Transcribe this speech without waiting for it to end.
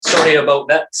Sorry about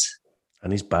that.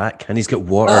 And he's back, and he's got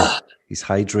water. He's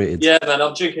hydrated. Yeah, man,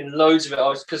 I'm drinking loads of it.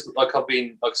 Because like I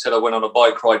said, I went on a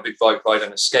big bike ride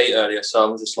and a skate earlier, so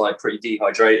I'm just like pretty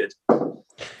dehydrated.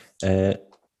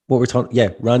 What we're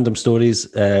talking, random stories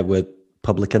with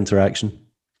public interaction.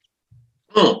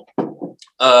 So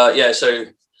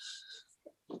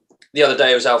the other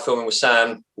day I was out filming with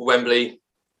Sam, Wembley.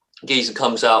 Geezer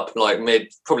comes up like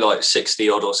probably like 60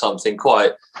 odd or something,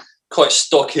 quite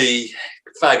stocky,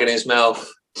 fag in his mouth.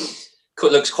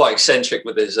 Looks quite eccentric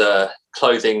with his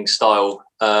clothing style.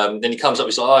 Then he comes up,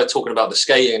 he's like, talking about the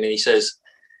skating, and he says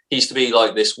he used to be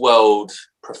like this world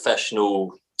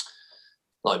professional,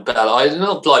 like ballet,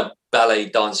 not like ballet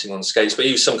dancing on skates, but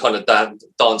he was some kind of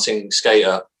dancing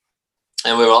skater.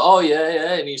 And we were like, oh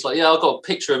yeah, and he's like, yeah, I've got a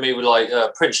picture of me with like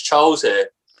Prince Charles here.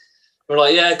 We're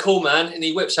like, yeah, cool, man. And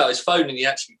he whips out his phone, and he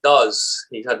actually does.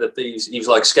 He was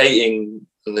like skating,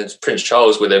 and there's Prince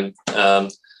Charles with him.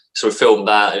 So we filmed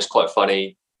that. It was quite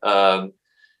funny.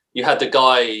 You had the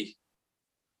guy,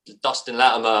 Dustin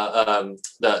Latimer,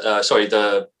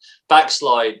 the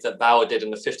backslide that Bauer did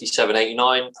in the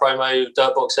 5789 promo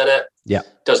Dirtbox edit. Yeah.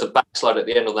 Does the backslide at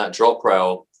the end on that drop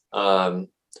rail. And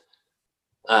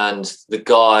the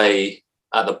guy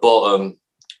at the bottom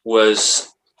was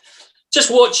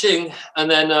just watching. And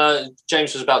then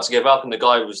James was about to give up, and the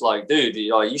guy was like, dude,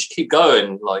 you should keep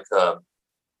going. Like,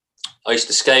 I used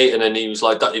to skate, and then he was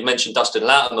like, he mentioned Dustin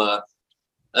Latimer,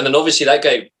 and then obviously that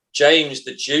gave James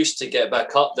the juice to get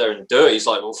back up there and do it. He's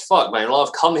like, well, fuck, man,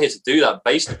 I've come here to do that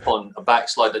based upon a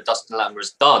backslide that Dustin Latimer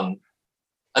has done,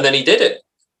 and then he did it.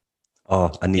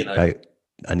 Oh, I need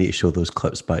to show those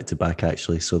clips back to back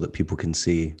actually, so that people can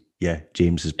see,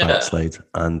 James's backslide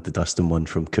and the Dustin one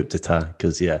from Coup d'Etat,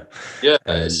 because it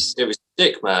was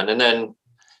sick, man. And then,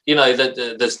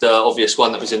 there's the obvious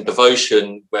one that was in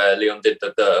Devotion, where Leon did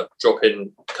the drop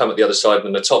in, come at the other side,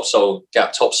 and the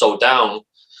topsole down.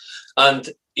 And,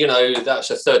 that's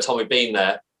the third time we've been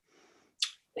there.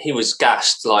 He was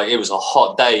gassed, like it was a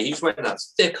hot day. He was wearing that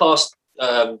thick ass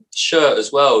shirt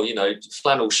as well,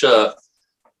 flannel shirt.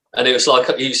 And it was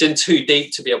like he was in too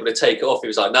deep to be able to take it off. He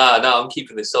was like, nah, I'm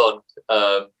keeping this on.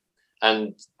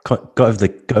 And got to have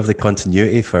the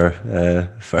continuity for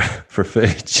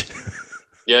footage.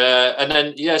 Yeah, and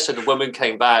then so the woman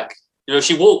came back.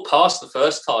 She walked past the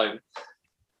first time,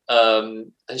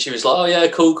 and she was like, "Oh yeah,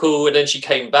 cool." And then she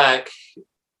came back,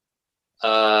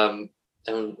 and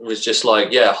was just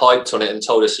like, hyped on it, and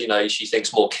told us, she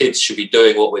thinks more kids should be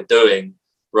doing what we're doing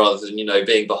rather than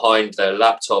being behind their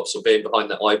laptops or being behind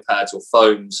their iPads or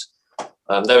phones.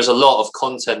 There was a lot of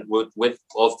content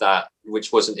of that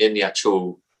which wasn't in the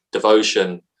actual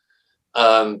Devotion,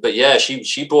 but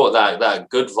she brought that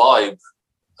good vibe.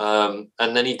 And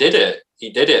then he did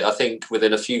it, I think,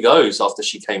 within a few goes after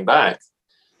she came back.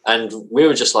 And we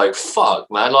were just like,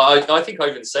 fuck, man. Like, I think I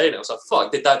even said it. I was like,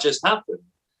 fuck, did that just happen?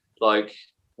 Like,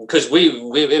 because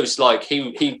it was like,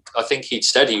 I think he'd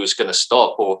said he was going to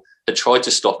stop or had tried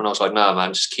to stop. And I was like, no,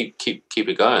 man, just keep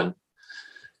it going.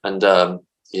 And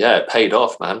it paid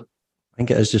off, man. I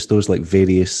think it is just those like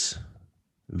various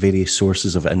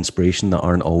sources of inspiration that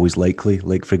aren't always likely.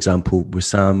 Like, for example, with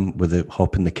Sam, with the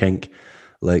hop in the kink,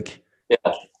 like,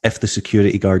 if the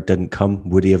security guard didn't come,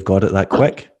 would he have got it that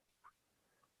quick?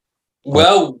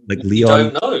 Well, like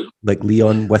Leon, don't know. Like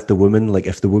Leon with the woman, like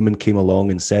if the woman came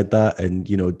along and said that and,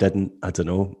 didn't, I don't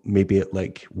know, maybe it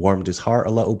like warmed his heart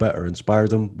a little bit or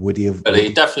inspired him, would he have?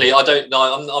 Really, definitely. I don't know.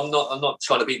 I'm not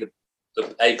trying to be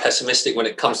the pessimistic when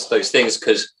it comes to those things,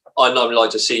 because I normally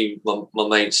like to see my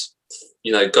mates,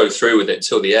 go through with it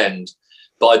till the end.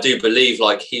 But I do believe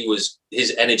like his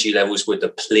energy levels were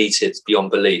depleted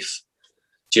beyond belief.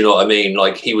 Do you know what I mean?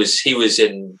 Like he was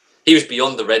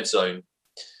beyond the red zone.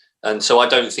 And so I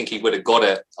don't think he would have got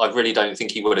it. I really don't think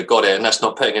he would have got it. And that's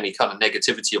not putting any kind of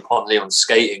negativity upon Leon's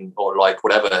skating or like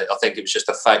whatever. I think it was just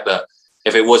the fact that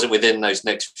if it wasn't within those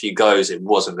next few goes, it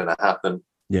wasn't going to happen.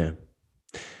 Yeah.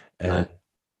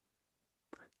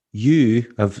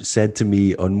 You have said to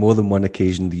me on more than one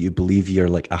occasion that you believe you're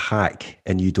like a hack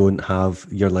and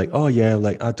you're like, oh yeah,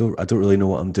 like I don't really know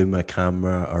what I'm doing with my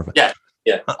camera or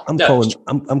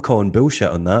I'm calling bullshit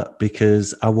on that,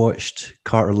 because I watched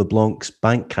Carter LeBlanc's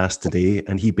Bankcast today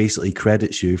and he basically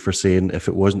credits you for saying if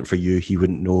it wasn't for you, he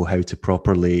wouldn't know how to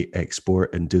properly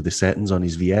export and do the settings on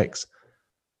his VX.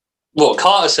 What,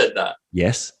 Carter said that?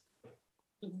 Yes.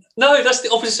 No, that's the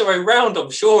opposite way around.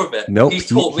 I'm sure of it. No, he's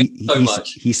taught me so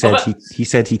much. He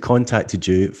said he contacted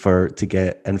you to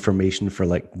get information for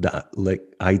like that, like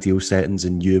ideal settings,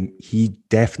 and he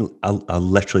definitely. I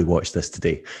literally watched this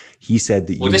today. He said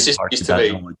that you this is imparted used that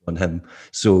to me knowledge on him,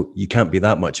 so you can't be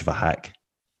that much of a hack.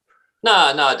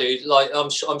 Nah, dude. Like, I'm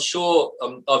sure,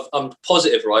 I'm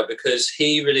positive, right? Because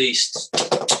he released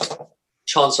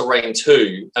Chance of Rain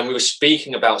 2, and we were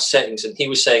speaking about settings, and he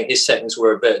was saying his settings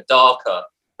were a bit darker,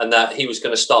 and that he was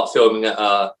going to start filming at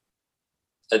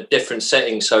a different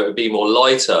setting, so it would be more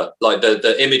lighter. Like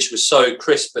the image was so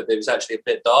crisp, but it was actually a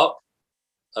bit dark.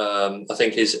 I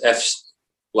think his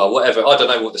well, whatever. I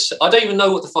don't even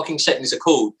know what the fucking settings are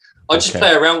called. I just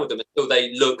play around with them until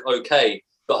they look okay.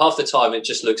 But half the time it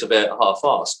just looks a bit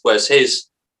half-assed. Whereas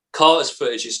Carter's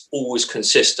footage is always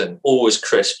consistent, always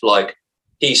crisp. Like,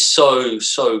 he's so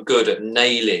good at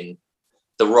nailing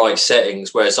the right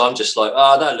settings. Whereas I'm just like,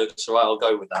 that looks all right, I'll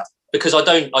go with that. Because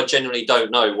I generally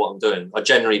don't know what I'm doing. I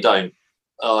generally don't.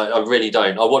 I really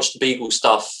don't. I watched the Beagle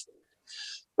stuff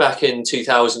back in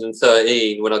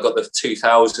 2013 when I got the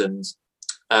 2000,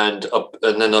 and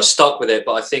then I stuck with it.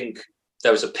 But I think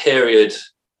there was a period.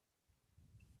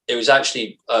 It was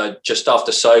actually just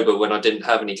after sober, when I didn't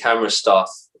have any camera stuff,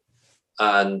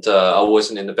 and I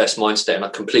wasn't in the best mindset, and I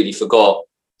completely forgot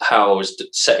how I was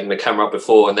setting the camera up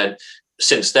before. And then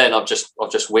since then, I've just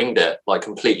winged it, like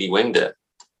completely winged it.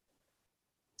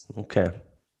 Okay.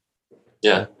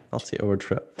 Yeah. I'll take your word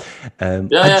for it.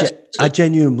 I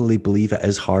genuinely believe it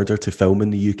is harder to film in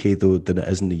the UK though than it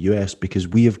is in the US, because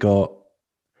we have got,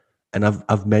 and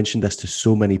I've mentioned this to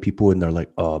so many people, and they're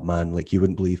like, "Oh man, like you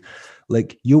wouldn't believe."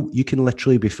 Like you can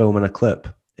literally be filming a clip,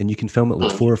 and you can film it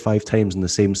like 4 or 5 times in the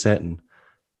same setting,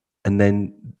 and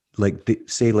then like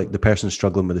say like the person's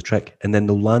struggling with a trick, and then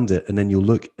they'll land it, and then you'll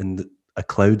look and a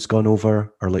cloud's gone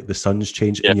over, or like the sun's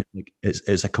changed, and you're like,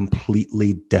 it's a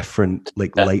completely different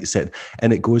light set,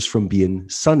 and it goes from being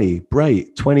sunny,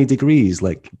 bright, 20 degrees,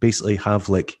 like basically have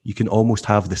like you can almost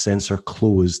have the sensor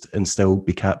closed and still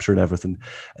be capturing everything,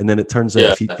 and then it turns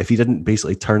out if you didn't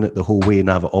basically turn it the whole way and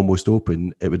have it almost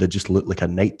open, it would have just looked like a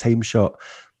nighttime shot.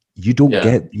 You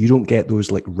don't get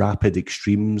those like rapid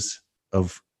extremes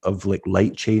of like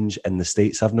light change in the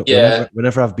States.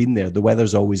 Whenever I've been there, the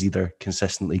weather's always either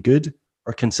consistently good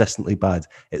or consistently bad.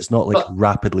 It's not like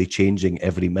rapidly changing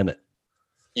every minute.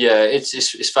 Yeah,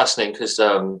 it's fascinating because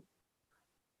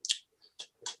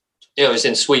it's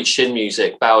in Sweet Chin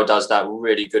Music. Bauer does that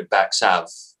really good back sav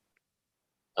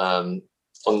on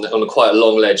quite a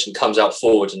long ledge, and comes out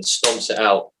forward and stomps it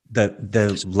out.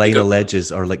 The line of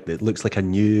ledges are like, it looks like a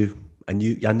new. I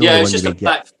know it's just a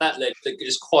back that ledge that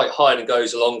is quite high and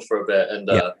goes along for a bit, and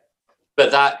but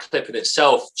that clip in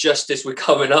itself, just as we're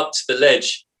coming up to the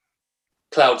ledge,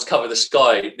 clouds cover the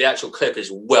sky. The actual clip is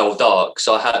well dark,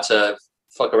 so I had to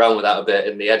fuck around with that a bit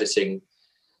in the editing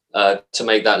to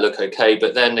make that look okay.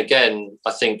 But then again,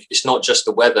 I think it's not just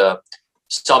the weather.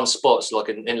 Some spots, like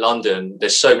in London,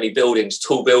 there's so many buildings,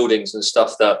 tall buildings and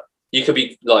stuff, that you could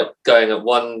be like going a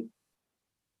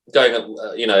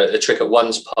trick at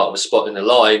one part of a spot in the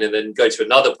line, and then go to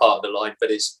another part of the line,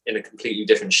 but it's in a completely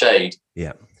different shade.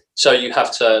 Yeah. So you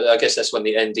have to, I guess that's when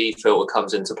the ND filter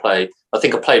comes into play. I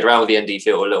think I played around with the ND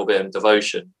filter a little bit in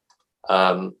Devotion.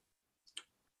 But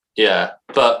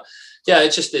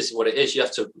it just is what it is. You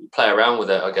have to play around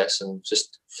with it, I guess, and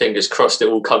just fingers crossed it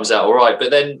all comes out all right. But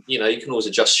then, you can always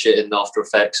adjust shit in After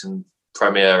Effects and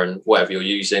Premiere and whatever you're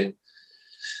using.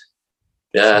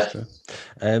 Yeah.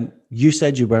 You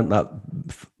said you weren't that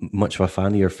much of a fan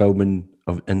of your filming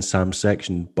in Sam's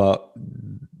section, but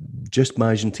just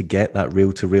managing to get that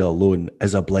rail to rail alone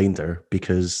is a blinder,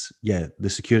 because the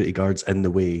security guard's in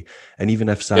the way, and even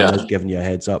if Sam is giving you a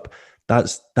heads up,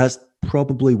 that's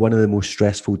probably one of the most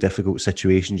stressful, difficult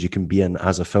situations you can be in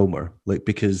as a filmer. Like,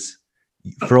 because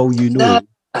for all you know.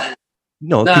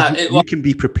 You can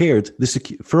be prepared.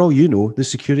 For all you know, the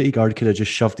security guard could have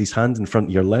just shoved his hand in front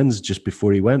of your lens just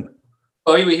before he went.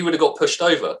 Oh, he would have got pushed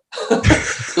over.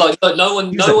 Like no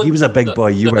one. He was a big boy.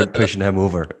 You weren't pushing him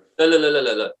over.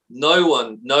 Look. No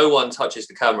one touches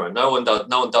the camera. No one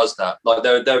does that. Like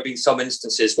there have been some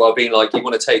instances where I've been like, "You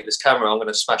want to take this camera? I'm going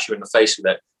to smash you in the face with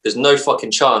it." There's no fucking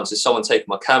chance of someone taking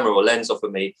my camera or lens off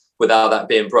of me without that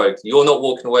being broke. You're not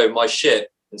walking away with my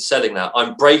shit and selling that.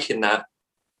 I'm breaking that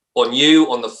on you,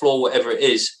 on the floor, whatever it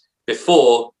is,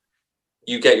 before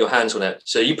you get your hands on it.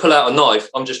 So you pull out a knife,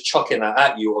 I'm just chucking that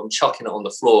at you, or I'm chucking it on the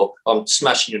floor, I'm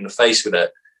smashing you in the face with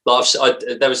it. Like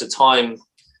there was a time,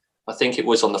 I think it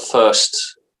was on the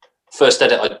first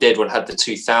edit I did when I had the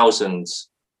 2000s.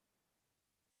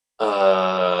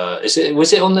 Was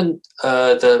it on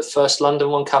the first London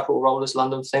one, Capital Rollers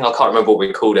London thing? I can't remember what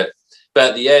we called it.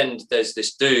 But at the end, there's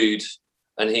this dude,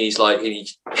 and he's like, he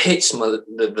hits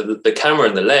the camera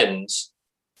and the lens,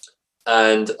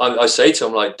 and I say to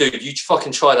him, like, dude, you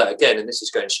fucking try that again, and this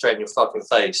is going straight in your fucking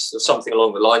face, or something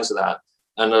along the lines of that.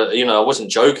 And I wasn't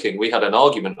joking. We had an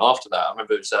argument after that. I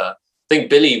remember it was think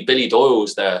Billy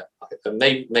Doyle's there,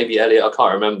 maybe Elliot, I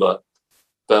can't remember,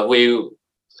 but I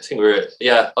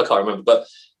can't remember, but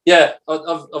yeah,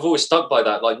 I've always stuck by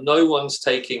that. Like, no one's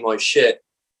taking my shit.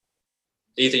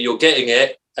 Either you're getting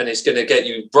it and it's going to get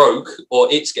you broke,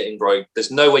 or it's getting broke.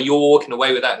 There's no way you're walking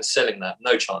away with that and selling that.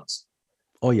 No chance.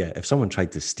 Oh yeah, if someone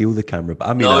tried to steal the camera, but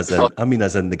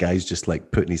as in the guy's just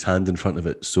like putting his hand in front of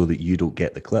it so that you don't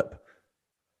get the clip.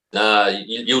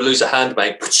 You'll lose a hand,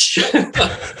 mate.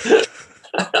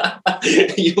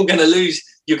 You're gonna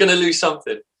lose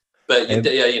something. But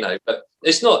but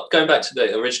it's not, going back to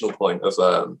the original point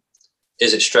of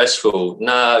is it stressful?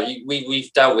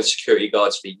 We've dealt with security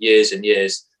guards for years and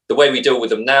years. The way we deal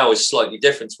with them now is slightly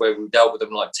different to where we dealt with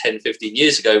them like 10, 15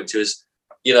 years ago, which was,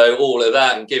 all of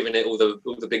that and giving it all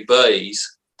the big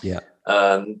birdies. Yeah.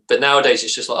 But nowadays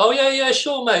it's just like, oh yeah,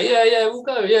 sure, mate. Yeah, we'll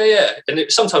go. Yeah. And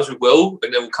sometimes we will,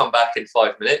 and then we'll come back in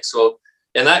 5 minutes. Or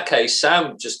in that case,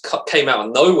 Sam just came out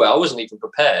of nowhere. I wasn't even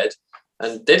prepared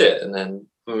and did it. And then,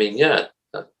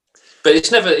 but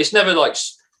it's never like,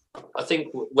 I think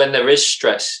when there is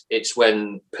stress, it's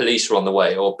when police are on the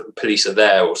way or police are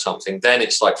there or something. Then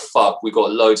it's like, fuck, we've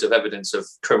got loads of evidence of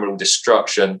criminal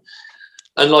destruction.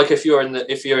 And like, if you're in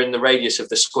the radius of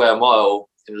the square mile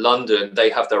in London, they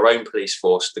have their own police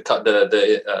force.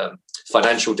 The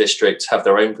financial districts have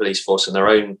their own police force and their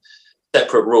own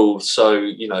separate rules.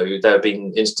 So, there have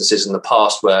been instances in the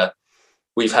past where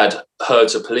we've had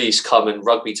herds of police come and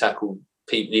rugby tackle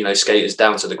people, skaters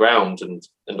down to the ground and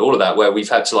all of that, where we've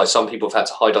had to, like, some people have had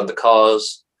to hide under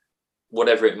cars,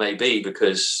 whatever it may be,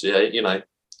 because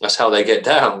that's how they get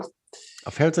down.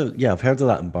 I've heard of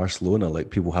that in Barcelona, like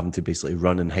people having to basically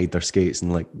run and hide their skates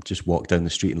and like just walk down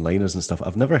the street in liners and stuff.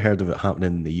 I've never heard of it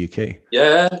happening in the UK.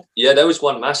 Yeah, there was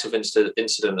one massive incident at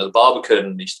the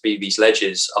Barbican. There used to be these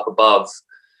ledges up above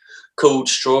called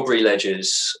Strawberry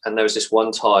Ledges, and there was this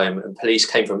one time and police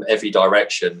came from every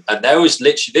direction, and there was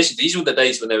literally these were the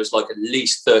days when there was like at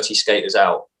least 30 skaters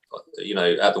out,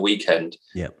 at the weekend.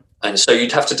 Yeah. And so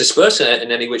you'd have to disperse it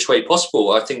in any which way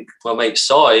possible. I think my mate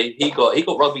Sai, he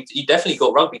definitely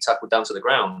got rugby tackled down to the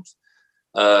ground.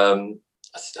 I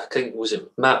think, was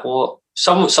it Matt Watt?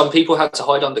 Some people had to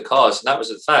hide under cars, and that was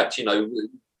a fact.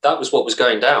 That was what was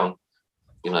going down.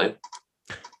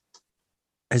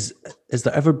 Has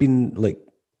there ever been, like,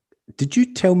 did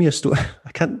you tell me a story?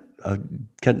 I can't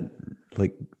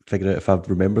like figure out if I've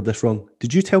remembered this wrong.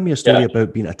 Did you tell me a story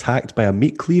about being attacked by a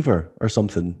meat cleaver or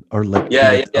something? Or like,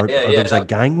 there was a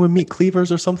gang with meat cleavers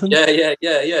or something? Yeah.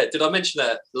 Did I mention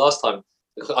that last time?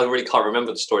 I really can't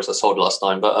remember the stories I told last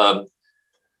time, but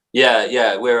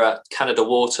we're at Canada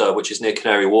Water, which is near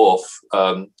Canary Wharf.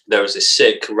 There was this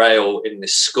sick rail in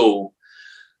this school.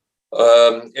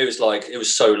 It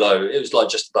was so low. It was like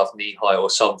just above knee height or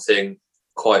something.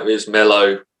 It was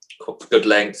mellow, good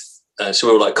length. So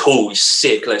we were like, cool,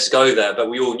 sick, let's go there. But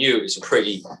we all knew it was a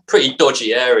pretty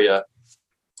dodgy area.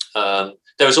 There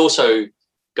was also,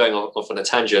 going off on a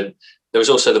tangent, there was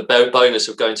also the bonus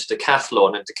of going to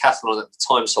Decathlon, and Decathlon at the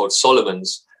time sold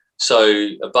Solomon's. So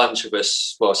a bunch of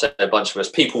us,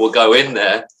 people would go in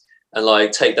there and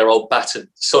like take their old battered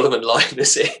Solomon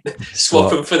liners in, swap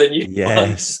them for the new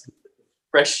ones,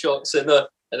 fresh shots, and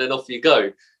then off you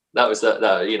go. That was that.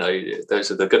 Those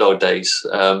are the good old days.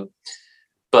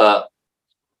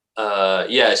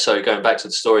 So going back to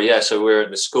the story, so we were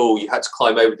in the school, you had to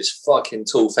climb over this fucking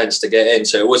tall fence to get in,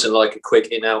 so it wasn't like a quick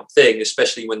in-out thing,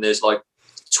 especially when there's like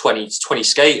 20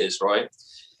 skaters, right?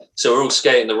 So we're all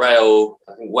skating the rail.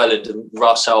 I think Welland and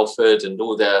Russ Alford and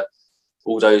all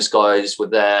those guys were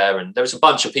there, and there was a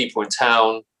bunch of people in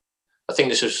town. I think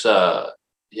this was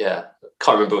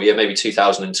can't remember, maybe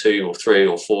 2002 or 3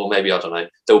 or 4, maybe, I don't know,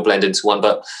 they all blend into one.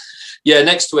 But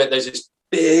next to it there's this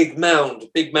big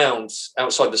mounds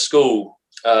outside the school,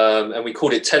 and we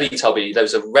called it Teletubby. There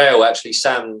was a rail, actually.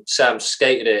 Sam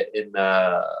skated it in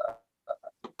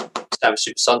Sam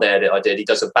Super Sunday edit I did. He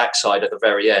does a backside at the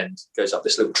very end, goes up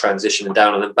this little transition and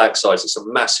down, and then backsides. It's a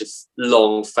massive,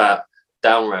 long, fat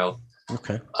down rail.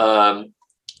 Okay.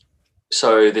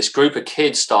 So this group of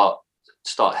kids start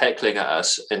heckling at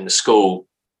us in the school,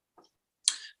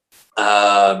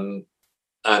 and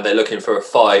they're looking for a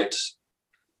fight.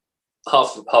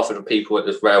 Half of the people at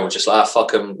the rail were just like,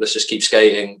 fuck them, let's just keep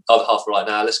skating. Other half were like,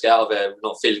 nah, let's get out of here, we're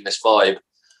not feeling this vibe.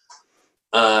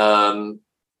 And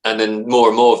then more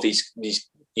and more of these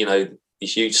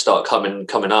youths start coming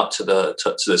up to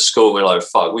the school. We're like,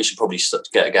 fuck, we should probably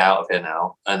get out of here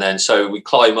now. And then so we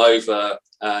climb over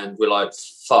and we're like,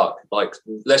 fuck, like,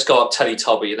 let's go up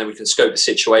Teletubby and then we can scope the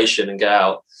situation and get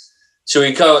out. So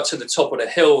we go up to the top of the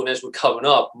hill, and as we're coming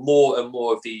up, more and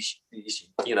more of these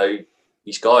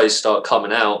guys start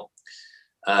coming out,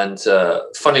 And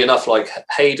funnily enough, like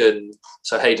Hayden,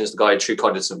 so Hayden's the guy in True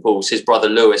Kindness and Balls, his brother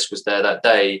Lewis was there that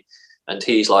day, and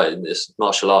he's like this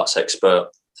martial arts expert.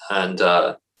 And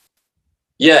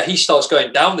he starts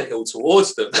going down the hill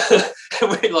towards them. And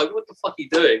we're like, what the fuck are you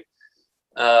doing?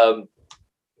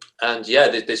 And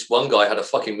this one guy had a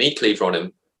fucking meat cleaver on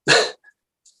him.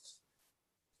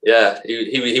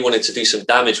 He wanted to do some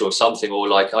damage or something, or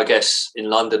like, I guess in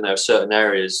London there are certain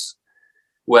areas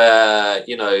where,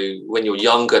 you know, when you're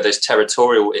younger, there's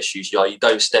territorial issues. You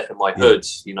don't step in my hood,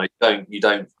 you know, you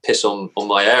don't piss on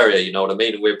my area, you know what I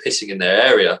mean? And we're pissing in their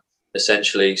area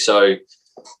essentially. So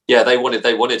they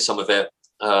wanted some of it.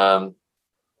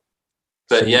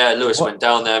 Lewis went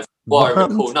down there. What I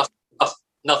recall,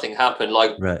 nothing happened.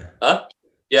 Like, right.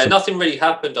 Nothing really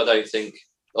happened. I don't think.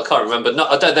 I can't remember.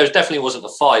 No, there definitely wasn't a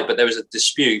fight, but there was a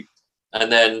dispute, and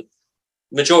then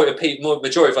majority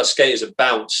of us skaters had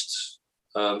bounced.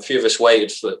 A few of us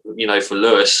waited for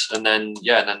Lewis, and then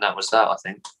that was that, I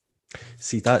think.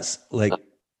 See, that's one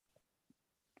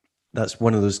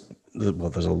of those. Well,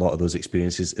 there's a lot of those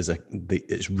experiences.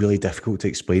 It's really difficult to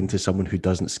explain to someone who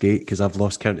doesn't skate, because I've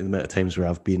lost count of the amount of times where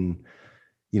I've been,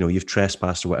 you know, you've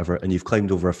trespassed or whatever, and you've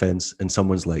climbed over a fence, and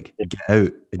someone's like, "Get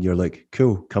out," and you're like,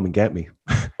 "Cool, come and get me,"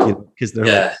 because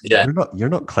they're you're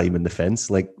not climbing the fence.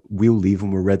 Like, we'll leave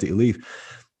when we're ready to leave.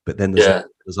 But then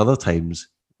there's other times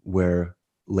where,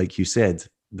 like you said,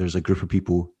 there's a group of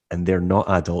people and they're not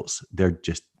adults. They're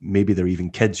just, maybe they're even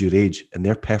kids your age, and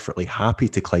they're perfectly happy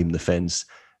to climb the fence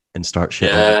and start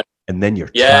shit. And then you're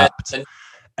trapped.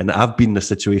 And I've been in a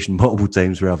situation multiple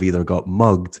times where I've either got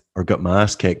mugged or got my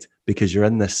ass kicked, because you're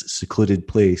in this secluded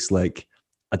place, like,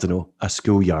 I don't know, a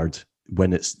schoolyard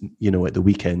when it's, you know, at the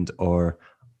weekend, or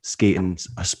skating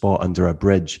a spot under a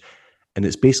bridge. And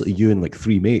it's basically you and like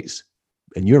three mates,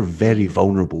 and you're very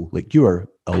vulnerable. Like, you are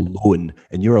alone,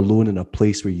 and you're alone in a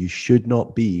place where you should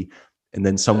not be. And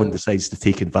then someone decides to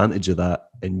take advantage of that,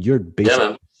 and you're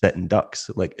basically sitting ducks.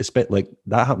 Like, it's like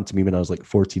that happened to me when I was like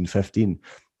 14, 15.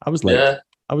 I was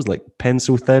like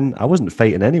pencil thin. I wasn't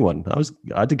fighting anyone.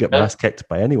 I didn't get my ass kicked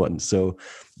by anyone. So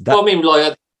I mean,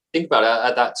 like, think about it,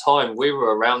 at that time, we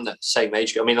were around that same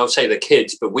age. I mean, I'll say the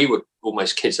kids, but we were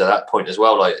almost kids at that point as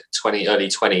well, like early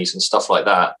 20s and stuff like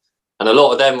that. And a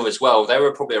lot of them as well, they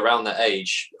were probably around that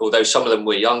age, although some of them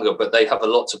were younger, but they have a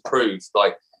lot to prove.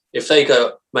 Like, if they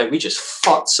go, mate, we just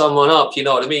fucked someone up, you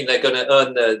know what I mean? They're going to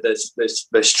earn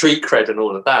their street cred and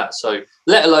all of that. So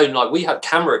let alone, like, we had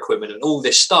camera equipment and all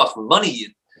this stuff, money,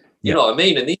 you know what I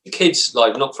mean? And these kids,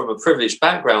 like, not from a privileged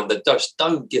background, that just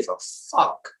don't give a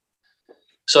fuck.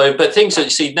 So, but things that you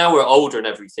see now, we're older and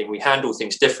everything, we handle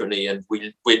things differently, and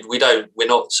we're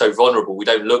not so vulnerable. We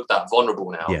don't look that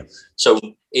vulnerable now. Yeah. So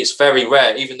it's very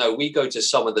rare, even though we go to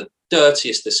some of the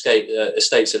dirtiest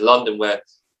estates in London, where,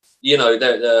 you know,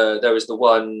 there was the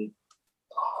one,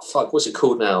 what's it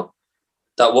called now?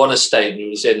 That one estate,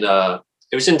 it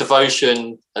was in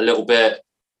Devotion a little bit.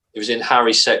 It was in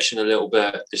Harry's section a little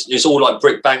bit. It's all like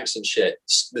brick banks and shit.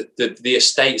 The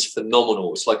estate's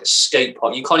phenomenal. It's like a skate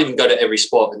park. You can't even go to every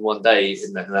spot in one day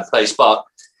in that place, but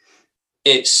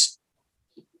it's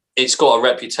got a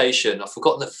reputation. I've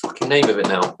forgotten the fucking name of it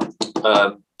now.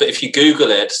 But if you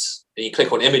Google it and you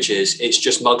click on images, it's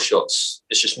just mugshots.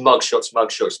 It's just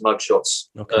mugshots.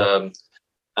 Okay.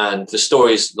 And the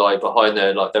stories, like, behind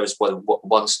there, like, there was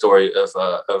one story of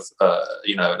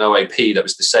you know, an OAP that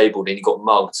was disabled, and he got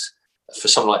mugged for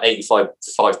something like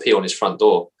 85p on his front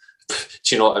door. Do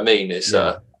you know what I mean? It's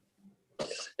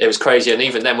it was crazy. And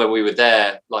even then, when we were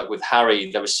there, like with Harry,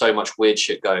 there was so much weird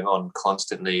shit going on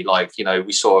constantly. Like, you know,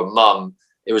 we saw a mum.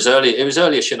 It was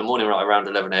early-ish in the morning, right around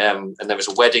 11 a.m., and there was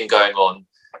a wedding going on,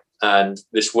 and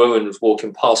this woman was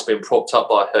walking past, being propped up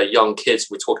by her young kids.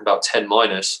 We're talking about 10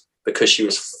 minors. Because she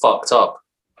was fucked up,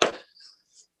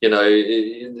 you know.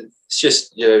 It's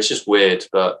just, you know, it's just weird,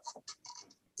 but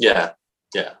yeah.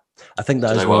 I think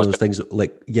that is one of those things.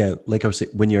 Like I was saying,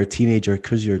 when you're a teenager,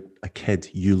 because you're a kid,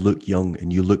 you look young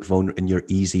and you look vulnerable and you're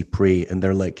easy prey. And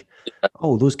they're like,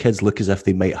 "Oh, those kids look as if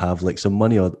they might have like some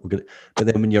money." But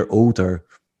then when you're older,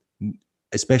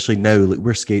 especially now, like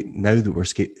we're skating now that we're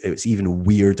skating, it's even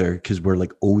weirder because we're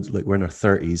like old, like we're in our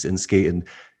 30s and skating.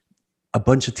 A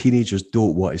bunch of teenagers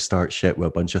don't want to start shit with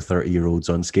a bunch of 30-year-olds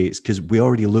on skates because we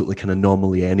already look like an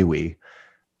anomaly anyway.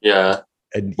 Yeah.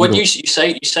 And you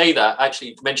say that,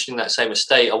 actually mentioning that same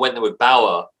estate, I went there with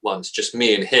Bauer once, just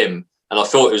me and him, and I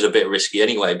thought it was a bit risky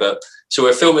anyway. But so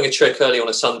we're filming a trick early on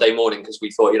a Sunday morning because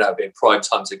we thought, you know, it'd be a prime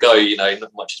time to go. You know,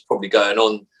 not much is probably going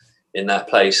on in that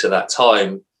place at that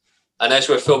time. And as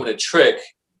we're filming a trick,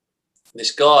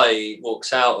 this guy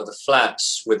walks out of the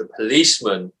flats with a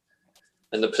policeman.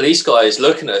 And the police guy is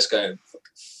looking at us going,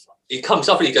 he comes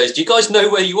up and he goes, "Do you guys know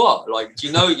where you are? Like, do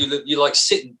you know you're like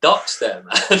sitting ducks there,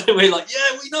 man?" And we're like,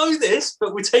 "Yeah, we know this,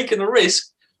 but we're taking a risk.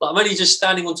 Like, I'm only just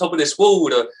standing on top of this wall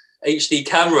with a HD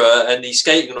camera, and he's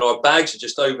skating, and our bags are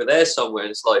just over there somewhere."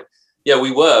 And it's like, yeah,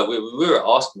 we were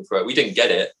asking for it. We didn't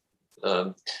get it,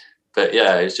 but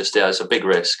yeah, it's a big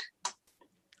risk.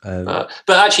 But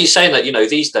actually, saying that,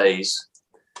 these days,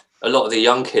 a lot of the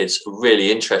young kids are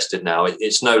really interested now.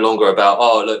 It's no longer about,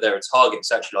 oh, look, they're a target.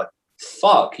 It's actually like,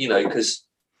 fuck, because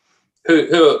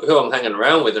who I'm hanging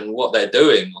around with and what they're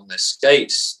doing on their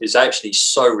skates is actually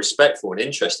so respectful and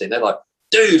interesting. They're like,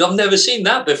 dude, I've never seen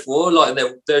that before. Like,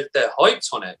 and they're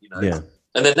hyped on it, Yeah.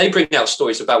 And then they bring out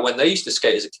stories about when they used to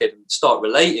skate as a kid and start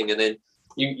relating. And then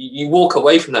you walk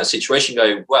away from that situation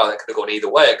going, wow, that could have gone either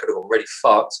way. It could have gone really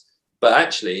fucked. But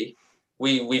actually,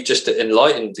 we've just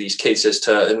enlightened these kids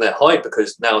in their hype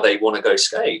because now they want to go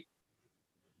skate.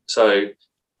 So,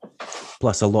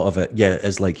 plus a lot of it,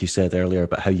 is like you said earlier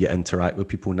about how you interact with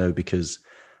people now, because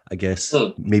I guess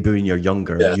maybe when you're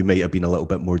younger, you might have been a little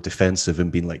bit more defensive and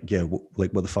been like,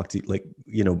 what the fuck do you, like,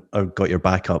 or got your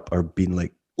back up, or been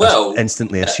like,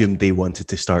 instantly assumed they wanted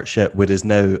to start shit. Whereas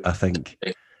now, I think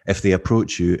if they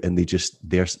approach you and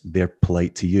they're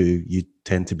polite to you, you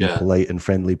tend to be polite and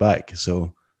friendly back.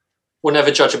 So we'll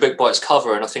never judge a book by its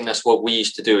cover, and I think that's what we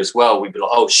used to do as well. We'd be like,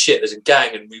 "Oh shit, there's a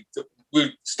gang," and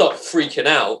we start freaking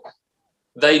out.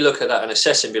 They look at that and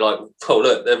assess and be like, "Oh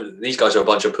look, these guys are a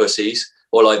bunch of pussies,"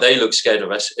 or like, "They look scared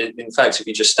of us." In fact, if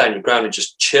you just stand your ground and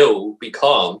just chill, be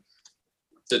calm,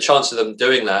 the chance of them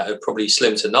doing that are probably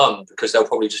slim to none, because they'll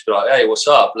probably just be like, "Hey, what's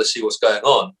up? Let's see what's going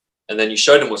on." And then you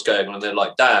show them what's going on, and they're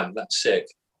like, "Damn, that's sick."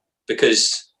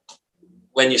 Because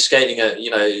when you're skating at,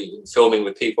 filming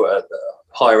with people at the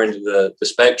higher end of the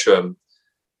spectrum,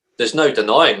 there's no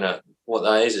denying that what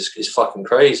that is fucking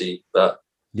crazy. But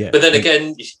then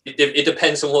again, it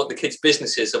depends on what the kid's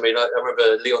business is. I mean, I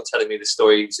remember Leon telling me the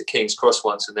story. He was at King's Cross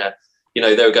once, and they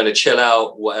were going to chill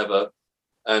out, whatever.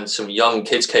 And some young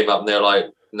kids came up and they're like,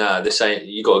 "Nah, this ain't,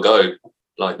 you got to go.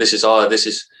 Like, this is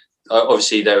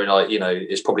obviously they're in, like,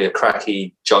 it's probably a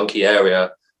cracky, junky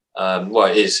area.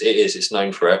 It is, it's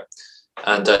known for it.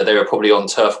 And they were probably on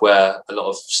turf where a lot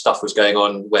of stuff was going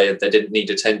on where they didn't need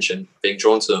attention being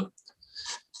drawn to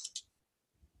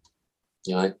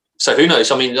them. So who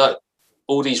knows? I mean, like,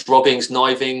 all these robbings,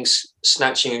 knivings,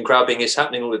 snatching and grabbing is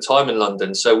happening all the time in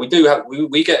London. So we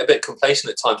get a bit complacent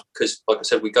at times because, like I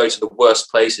said, we go to the worst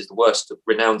places, the worst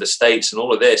renowned estates and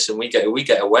all of this, and we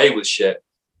get away with shit,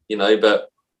 but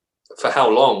for how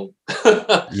long? For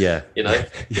how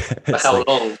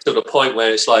long? To the point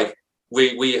where it's like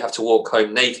we have to walk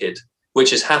home naked,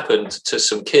 which has happened to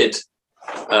some kid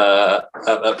at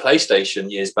PlayStation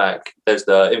years back. There's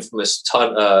the infamous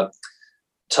tunnel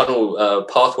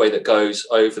pathway that goes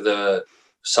over the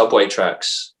subway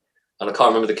tracks, and I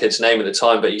can't remember the kid's name at the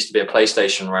time, but it used to be a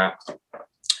PlayStation rat.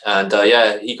 And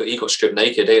he got stripped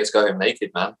naked. He had to go home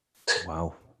naked, man.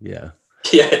 Wow. Yeah.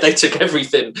 Yeah, they took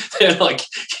everything. They're like,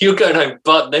 "You're going home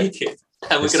butt naked,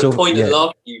 and we're going to point and laugh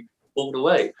at you all the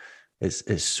way."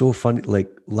 It's so funny. Like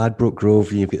Ladbroke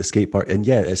Grove, you've got the skate park, and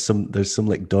there's some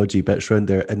like dodgy bits around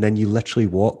there, and then you literally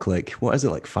walk like, what is it,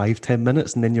 like 5-10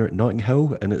 minutes, and then you're at Notting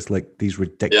Hill, and it's like these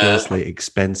ridiculously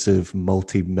expensive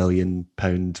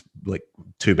multi-million-pound like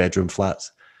 2-bedroom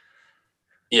flats.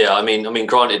 Yeah, I mean,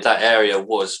 granted, that area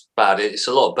was bad. It's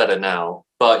a lot better now,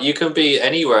 but you can be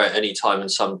anywhere at any time and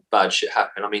some bad shit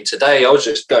happen. I mean, today I was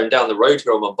just going down the road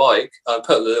here on my bike. I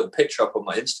put a little picture up on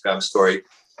my Instagram story.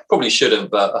 Probably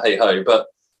shouldn't, but hey ho. But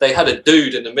they had a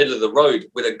dude in the middle of the road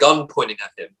with a gun pointing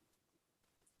at him.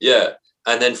 Yeah,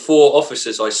 and then 4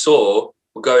 officers I saw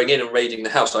were going in and raiding the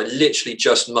house. I literally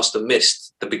just must have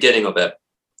missed the beginning of it.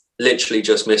 Literally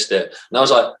just missed it, and I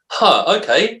was like,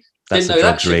 okay. That's a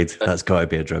drugs raid. That's got to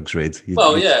be a drugs raid. They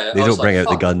don't bring out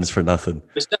the guns for nothing.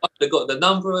 They got the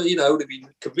number, it would have been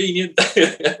convenient.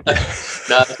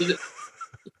 No,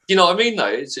 you know what I mean, though?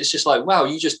 It's just like, wow,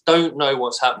 you just don't know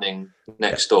what's happening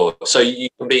next door. So you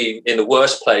can be in the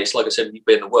worst place. Like I said, you can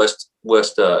be in the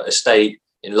worst estate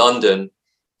in London,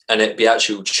 and it'd be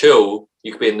actual chill.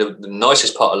 You could be in the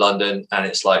nicest part of London, and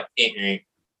it's like,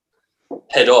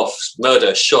 head off,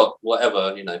 murder, shot,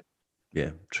 whatever, Yeah,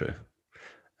 true.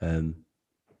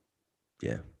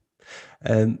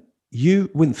 You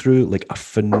went through like a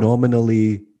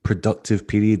phenomenally productive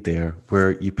period there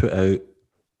where you put out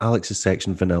Alex's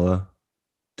section, Vanilla,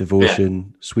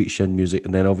 Devotion, Sweet Shin Music,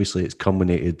 and then obviously it's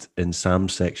culminated in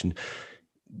Sam's section.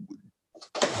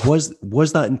 Was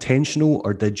that intentional,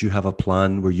 or did you have a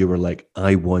plan where you were like,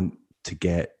 I want to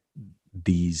get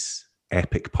these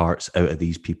epic parts out of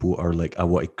these people, or like I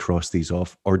want to cross these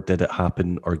off, or did it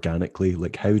happen organically?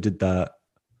 Like how did that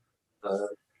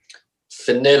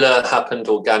Vanilla happened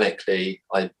organically,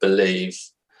 I believe.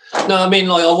 No, I mean,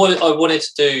 like I always wanted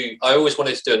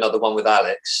to do another one with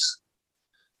Alex,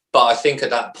 but I think at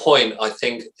that point, I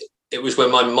think it was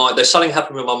when there's something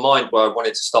happened with my mind where I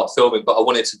wanted to start filming, but I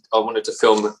wanted to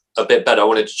film a bit better. I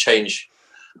wanted to change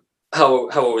how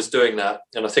I was doing that,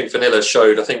 and I think Vanilla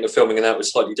showed. I think the filming in that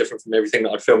was slightly different from everything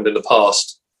that I'd filmed in the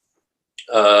past.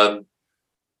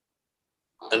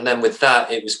 And then with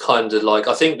that, it was kind of like,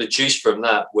 I think the juice from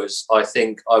that was, I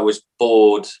think I was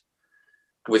bored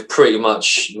with pretty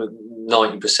much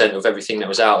 90% of everything that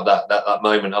was out at that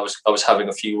moment. I was having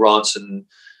a few rants and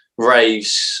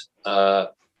raves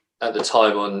at the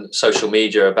time on social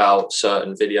media about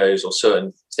certain videos or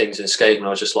certain things in skating. And I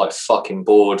was just like fucking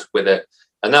bored with it.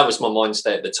 And that was my mind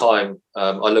state at the time.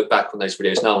 I look back on those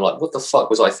videos now, I'm like, what the fuck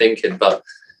was I thinking? But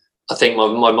I think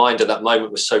my mind at that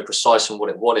moment was so precise on what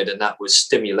it wanted, and that was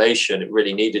stimulation. It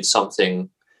really needed something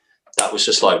that was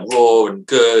just like raw and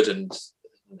good, and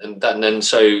then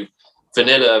so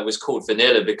Vanilla was called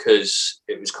Vanilla because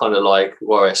it was kind of like,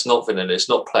 well, it's not vanilla, it's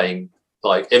not playing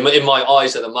like in my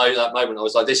eyes at that moment. I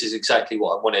was like, this is exactly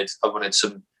what I wanted. I wanted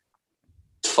some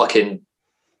fucking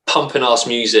pumping ass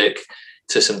music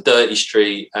to some dirty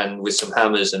street and with some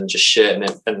hammers and just shit and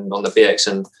on the BX,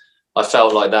 and I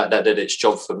felt like that did its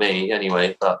job for me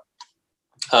anyway. But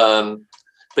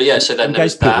yeah, so then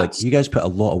you guys put a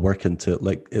lot of work into it.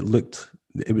 Like it looked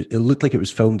like it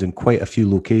was filmed in quite a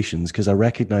few locations, because I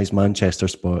recognised Manchester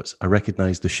spots, I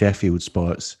recognised the Sheffield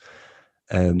spots.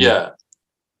 Yeah.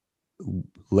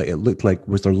 Like it looked like,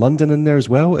 was there London in there as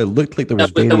well? It looked like there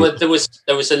was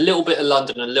a little bit of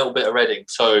London and a little bit of Reading.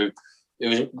 So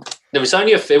there was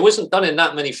only it wasn't done in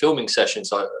that many filming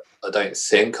sessions. I don't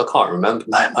think. I can't remember.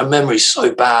 Man, my memory's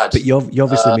so bad. But you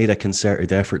obviously made a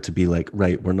concerted effort to be like,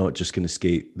 right, we're not just going to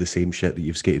skate the same shit that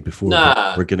you've skated before.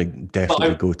 Nah, we're going to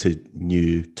definitely go to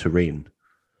new terrain.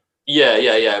 Yeah.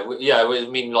 I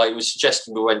mean, like, it was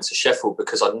suggested we went to Sheffield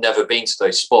because I'd never been to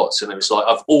those spots, and it was like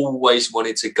I've always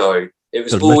wanted to go. It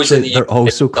was always they're all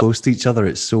so close to each other.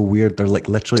 It's so weird. They're like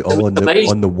literally all on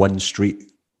the one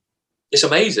street. It's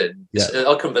amazing. Yeah.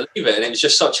 I couldn't believe it, and it was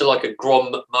just such a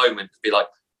Grom moment to be like,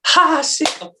 "Ha, sick!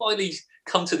 I've finally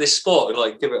come to this spot and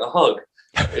like give it a hug."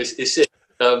 It's sick.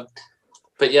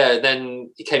 But yeah,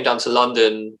 then he came down to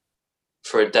London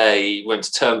for a day. Went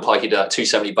to Turnpike. He did that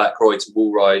 270 back ride to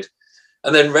wall ride,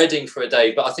 and then Reading for a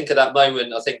day. But I think at that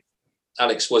moment, I think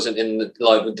Alex wasn't in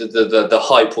the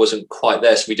hype wasn't quite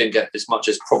there, so we didn't get as much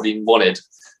as probably wanted.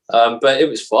 But it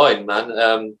was fine, man.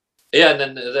 And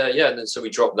then so we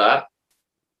dropped that.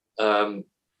 And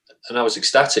I was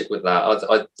ecstatic with that. I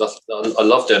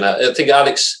loved doing that. I think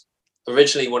Alex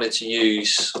originally wanted to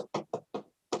use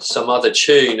some other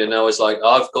tune, and I was like,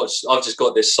 I've just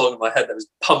got this song in my head that was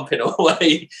pumping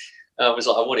away. I was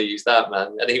like, I want to use that,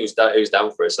 man. And he was down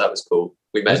for it, so that was cool.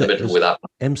 We met in the middle with that.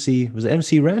 Was it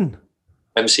MC Ren?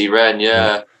 MC Ren,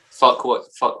 yeah. Fuck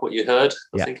what you heard.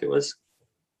 I think it was.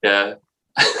 Yeah.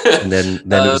 And then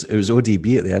it was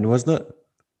ODB at the end, wasn't it?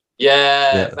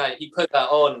 Yeah, mate, he put that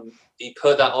on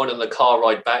in the car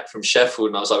ride back from Sheffield,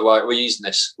 and I was like, right, we're using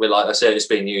this. We're like, I said, it's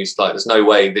being used. Like, there's no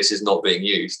way this is not being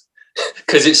used,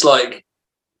 because it's like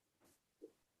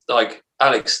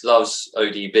Alex loves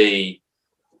ODB.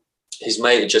 His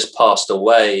mate had just passed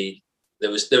away.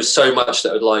 There was so much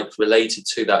that was related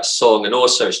to that song, and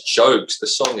also its jokes. The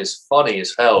song is funny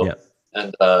as hell,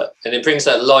 and it brings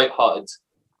that light-hearted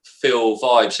feel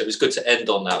vibe. So it was good to end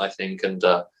on that, I think, and.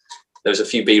 There was a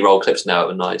few B-roll clips now that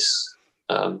were nice.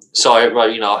 So I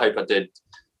hope I did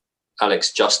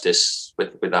Alex justice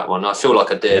with that one. I feel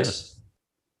like I did.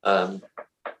 And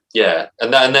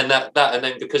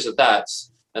then because of that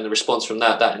and the response from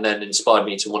that and then inspired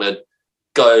me to want to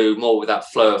go more with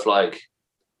that flow of like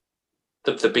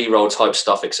the B-roll type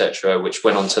stuff, etc., which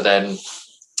went on to then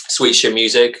Sweet Shit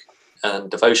Music and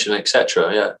Devotion,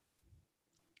 etc.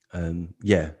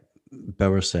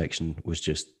 Bauer section was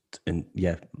just. And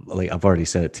like I've already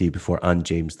said it to you before, and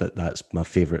James, that's my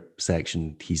favorite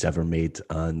section he's ever made,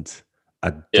 and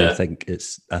I think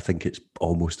it's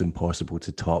almost impossible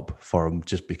to top for him,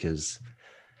 just because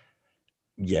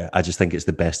I just think it's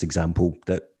the best example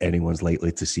that anyone's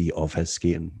likely to see of his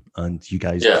skating, and you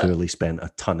guys clearly spent a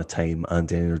ton of time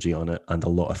and energy on it, and a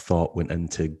lot of thought went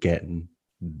into getting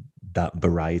that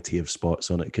variety of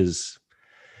spots on it, because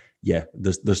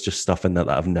there's just stuff in that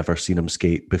I've never seen him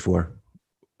skate before.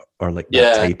 Or like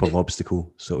that type of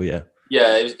obstacle. So it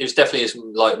was definitely the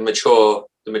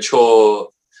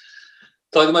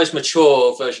most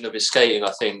mature version of his skating, I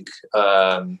think.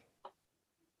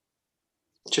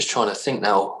 Just trying to think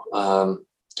now.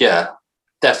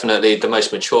 definitely the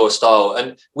most mature style,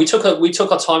 and we took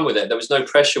our time with it. There was no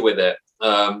pressure with it.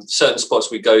 Certain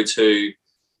spots we go to,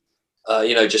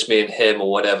 just me and him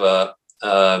or whatever.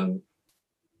 But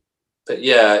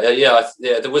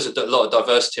there was a lot of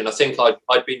diversity, and I think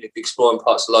I'd been exploring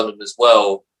parts of London as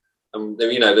well. And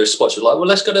there's spots were like, well,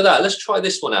 let's go to that. Let's try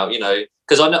this one out,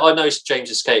 because I know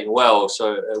James is skating well,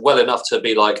 so well enough to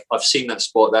be like, I've seen that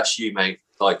spot. That's you, mate.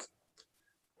 Like,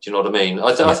 do you know what I mean?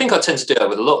 I think I tend to do that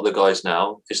with a lot of the guys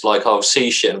now. It's like I'll see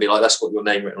shit and be like, that's got your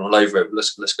name written all over it.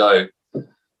 Let's go. Do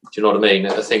you know what I mean?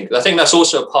 I think that's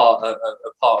also a part of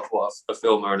what a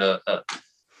filmer and a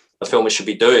filmer should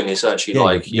be doing is actually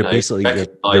you're basically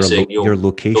your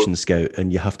location scout,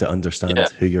 and you have to understand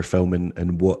who you're filming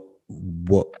and what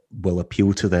will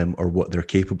appeal to them or what they're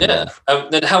capable of.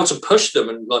 And then how to push them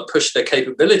and like push their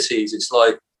capabilities. It's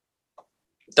like,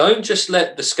 don't just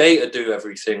let the skater do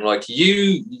everything. I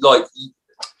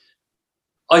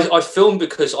film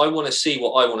because I want to see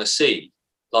what I want to see.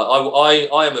 Like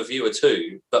I am a viewer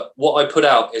too, but what I put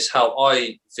out is how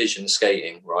I vision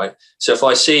skating, right? So if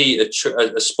I see a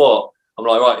spot, I'm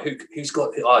like, right, who's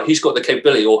got the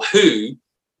capability, or who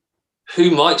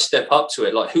might step up to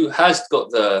it, like who has got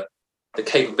the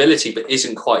capability but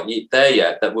isn't quite there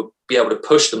yet, that would be able to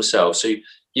push themselves. So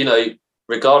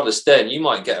regardless, then you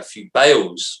might get a few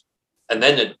bails, and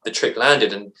then the trick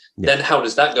landed, and then how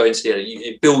does that go into the other?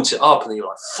 It builds it up, and then you're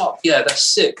like, fuck yeah, that's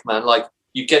sick, man. Like,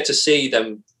 you get to see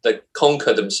them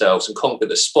conquer themselves and conquer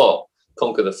the spot,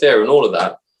 conquer the fear and all of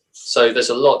that. So there's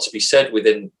a lot to be said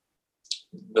within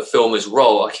the filmer's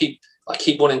role. I keep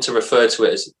wanting to refer to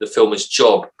it as the filmer's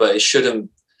job, but it shouldn't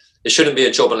be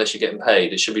a job unless you're getting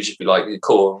paid. It should just be like,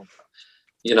 cool,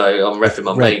 I'm repping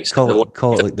my mates. Call it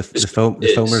like the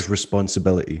filmer's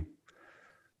responsibility.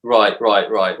 Right.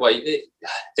 Well,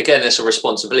 again, it's a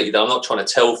responsibility that I'm not trying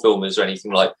to tell filmers or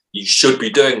anything like you should be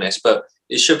doing this, but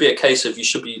it should be a case of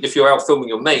if you're out filming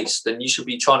your mates, then you should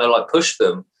be trying to like push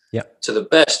them to the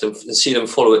best and see them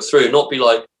follow it through, not be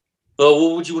like, oh,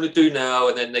 what would you want to do now?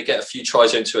 And then they get a few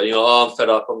tries into it, and I'm fed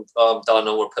up, I'm done,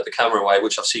 I want to put the camera away,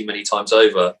 which I've seen many times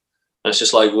over. And it's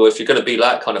just like, well, if you're going to be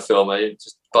that kind of filmer,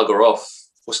 just bugger off.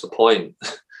 What's the point?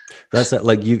 That's it.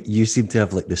 Like you seem to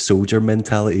have like the soldier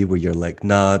mentality where you're like,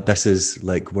 nah, this is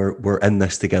like, we're in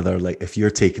this together. Like, if you're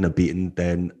taking a beating,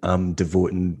 then I'm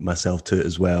devoting myself to it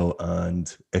as well.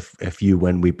 And if you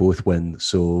win, we both win.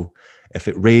 So if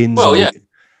it rains,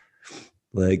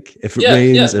 if it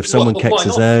rains, if someone kicks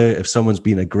us out, if someone's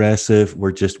being aggressive,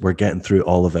 we're getting through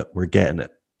all of it. We're getting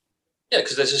it. Yeah,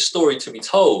 because there's a story to be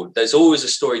told. There's always a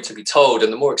story to be told.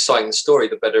 And the more exciting the story,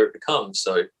 the better it becomes.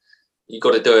 So you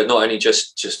got to do it not only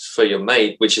just for your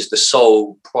mate, which is the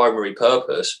sole primary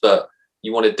purpose, but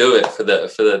you want to do it for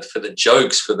the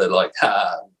jokes, for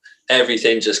the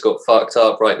everything just got fucked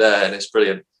up right there, and it's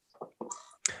brilliant.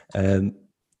 So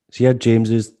you had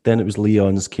James's, then it was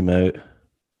Leon's came out.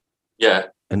 Yeah.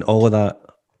 And all of that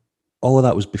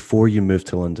was before you moved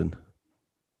to London.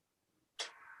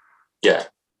 Yeah.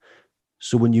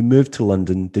 So when you moved to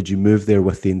London, did you move there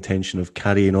with the intention of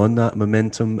carrying on that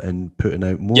momentum and putting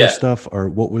out more stuff, or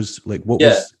what was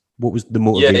the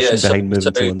motivation behind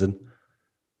moving to London?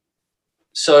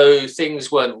 So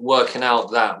things weren't working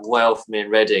out that well for me in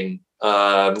Reading,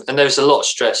 and there was a lot of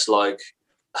stress. Like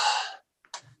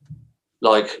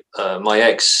my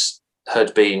ex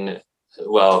had been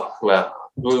we'll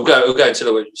go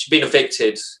into she'd been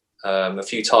evicted a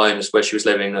few times where she was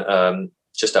living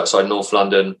just outside North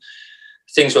London.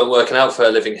 Things weren't working out for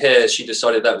her living here. She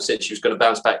decided that was it. She was going to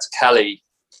bounce back to Cali.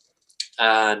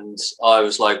 And I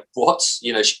was like, what?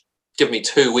 She gave me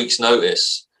 2 weeks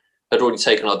notice. I'd already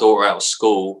taken our daughter out of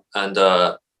school and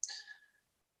had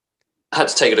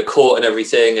to take her to court and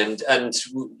everything. And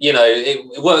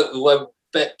it worked.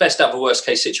 Best out of a worst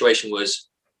case situation was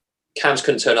Cams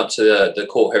couldn't turn up to the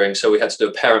court hearing. So we had to do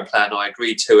a parent plan. I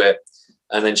agreed to it.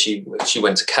 And then she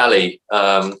went to Cali.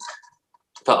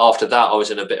 But after that, I was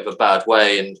in a bit of a bad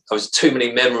way, and I was too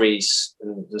many memories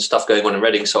and stuff going on in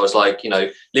Reading. So I was like,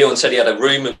 Leon said he had a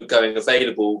room going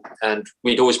available, and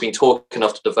we'd always been talking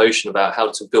after Devotion about how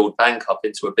to build Bank up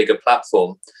into a bigger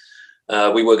platform.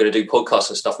 We were going to do podcasts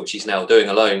and stuff, which he's now doing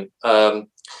alone. But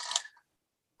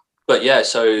yeah,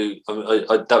 so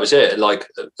that was it. Like,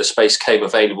 the space came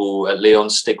available at Leon.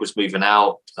 Stig was moving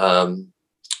out, and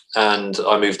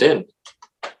I moved in.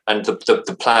 And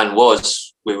the plan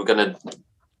was we were going to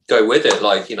go with it,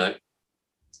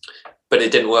 but it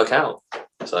didn't work out.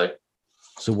 So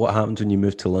what happened when you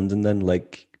moved to London then?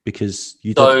 Like, because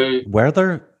were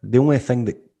there, the only thing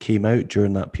that came out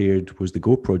during that period was the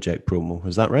Go Project promo,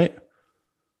 is that right?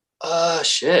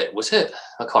 Shit, was it?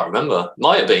 I can't remember.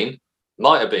 Might have been.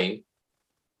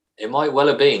 It might well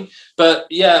have been, but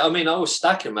yeah, I mean, I was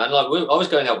stacking, man. Like I was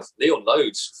going out with Leon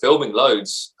loads, filming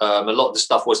loads. A lot of the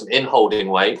stuff wasn't in holding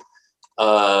weight,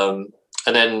 and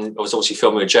then I was obviously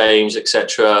filming with James,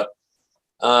 etc.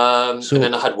 And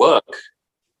then I had work.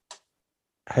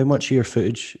 How much of your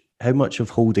footage? How much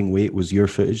of holding weight was your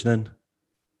footage then?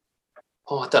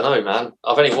 Oh, I don't know, man.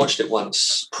 I've only watched it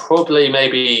once. Probably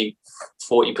maybe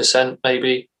 40%,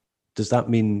 maybe. Does that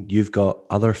mean you've got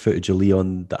other footage of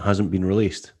Leon that hasn't been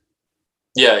released?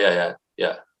 Yeah.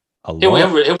 He'll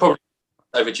probably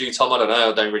overdue time. I don't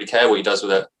know. I don't really care what he does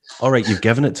with it. All right, you've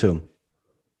given it to him.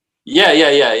 Yeah.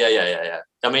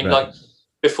 I mean, right. Like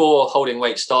before Holding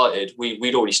Weight started,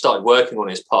 we'd already started working on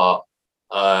his part,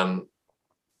 and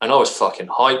I was fucking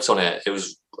hyped on it. It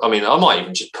was. I mean, I might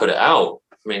even just put it out.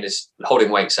 I mean, it's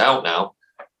Holding Weight's out now,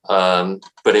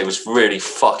 but it was really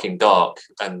fucking dark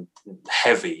and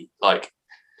heavy. Like,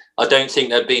 I don't think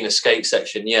there'd been a skate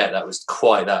section yet that was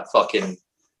quite that fucking.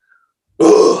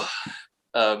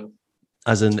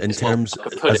 As in terms,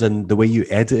 as in the way you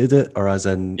edited it, or as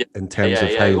in terms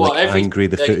of how angry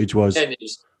the footage was.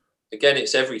 Again,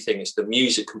 it's everything. It's the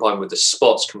music combined with the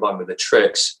spots, combined with the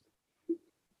tricks,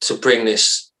 to bring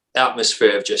this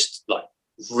atmosphere of just like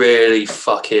really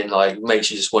fucking like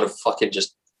makes you just want to fucking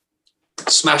just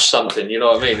smash something. You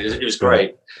know what I mean? It was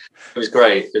great. It was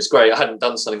great. I hadn't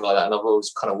done something like that, and I've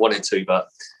always kind of wanted to, but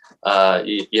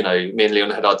you know, me and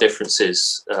Leon had our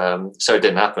differences, so it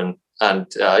didn't happen. And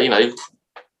you know,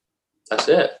 that's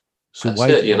it. So why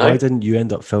didn't you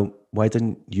end up filming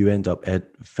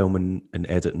and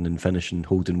editing and finishing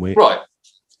Holding Weight? Right.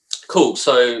 Cool.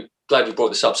 So glad you brought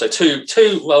this up. So two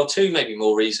maybe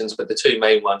more reasons, but the two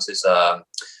main ones is I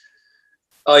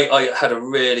had a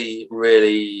really,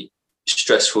 really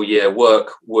stressful year.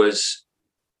 Work was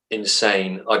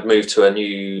insane. I'd moved to a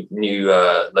new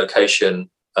location,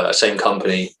 same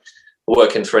company,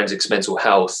 work in forensics mental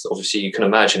health. Obviously, you can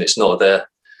imagine it's not the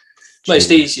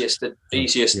most easiest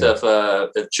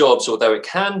of jobs, although it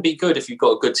can be good if you've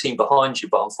got a good team behind you.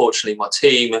 But unfortunately, my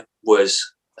team was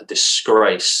a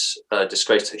disgrace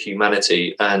to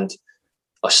humanity, and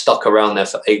I stuck around there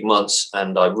for 8 months,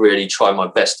 and I really tried my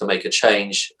best to make a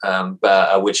change, but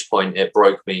at which point it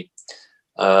broke me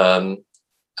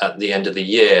at the end of the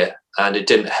year. And it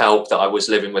didn't help that I was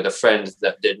living with a friend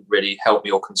that didn't really help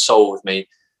me or console with me,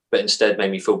 but instead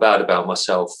made me feel bad about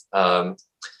myself.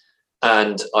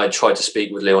 And I tried to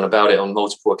speak with Leon about it on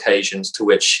multiple occasions, to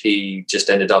which he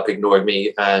just ended up ignoring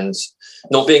me and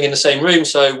not being in the same room.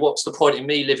 So what's the point in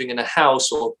me living in a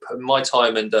house or putting my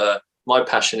time and my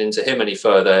passion into him any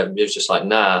further? It was just like,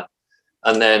 nah.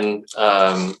 And then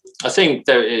I think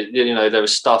there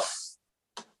was stuff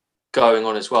going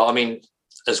on as well. I mean,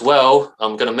 as well,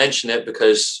 I'm going to mention it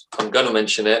because I'm going to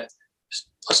mention it.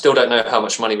 I still don't know how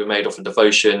much money we made off of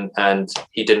Devotion, and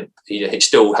he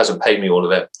still hasn't paid me all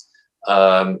of it.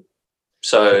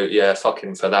 So yeah, fuck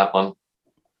him for that one.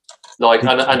 Like,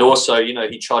 and also, you know,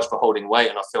 he charged for Holding Weight,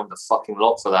 and I filmed a fucking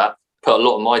lot for that. Put a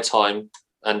lot of my time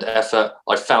and effort.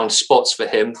 I found spots for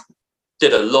him.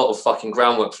 Did a lot of fucking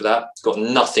groundwork for that. Got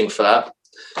nothing for that.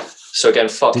 So again,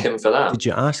 fuck him for that. Did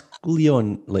you ask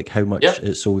Leon like how much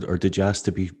it sold, or did you ask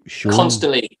to be shown?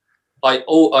 Constantly. I've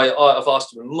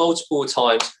asked him multiple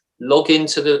times. Log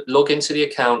into the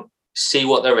account, see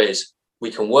what there is.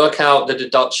 We can work out the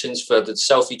deductions for the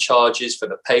selfie charges, for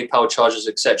the PayPal charges,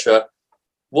 etc.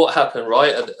 What happened,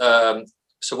 right?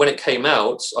 So when it came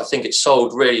out, I think it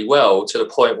sold really well to the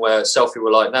point where Selfie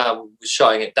were like, "Nah, we're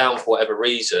shutting it down for whatever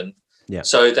reason." Yeah.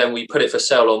 So then we put it for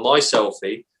sale on My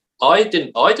Selfie. I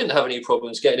didn't have any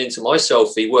problems getting into My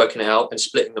Selfie, working it out and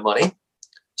splitting the money.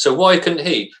 So why couldn't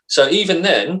he? So even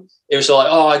then, it was like,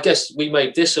 oh, I guess we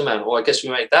made this amount, or I guess we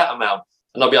made that amount.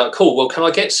 And I'd be like, cool, well, can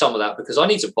I get some of that? Because I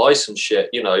need to buy some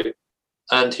shit, you know.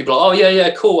 And he'd be like, oh,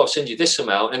 yeah, cool, I'll send you this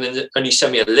amount. And then only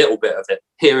send me a little bit of it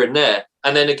here and there.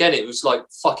 And then again, it was like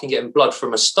fucking getting blood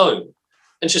from a stone.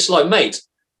 And just like, mate,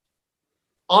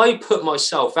 I put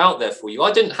myself out there for you.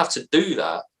 I didn't have to do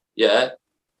that, yeah.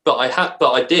 But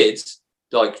I did.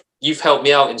 Like, you've helped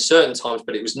me out in certain times,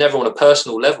 but it was never on a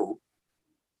personal level.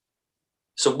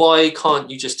 So why can't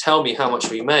you just tell me how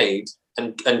much we made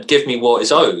and give me what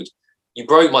is owed? You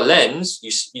broke my lens.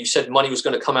 You said money was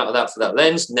going to come out of that for that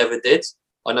lens. Never did.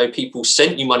 I know people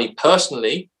sent you money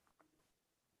personally.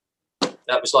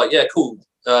 That was like, yeah, cool.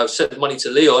 Sent the money to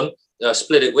Leon,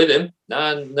 split it with him.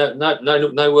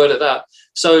 No word of that.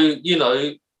 So, you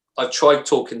know, I've tried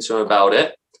talking to him about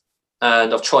it,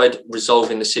 and I've tried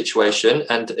resolving the situation,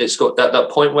 and it's got that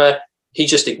point where he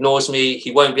just ignores me.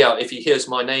 He won't be out. If he hears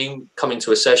my name coming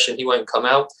to a session, he won't come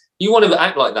out. You want to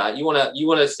act like that. You want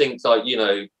to think like, you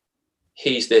know,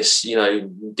 he's this, you know,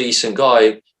 decent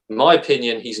guy. in my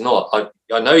opinion, he's not.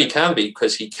 I know he can be,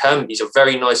 because he's a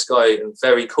very nice guy and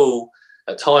very cool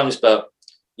at times, but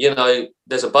you know,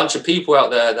 there's a bunch of people out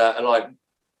there that are like,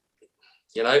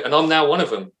 you know, and I'm now one of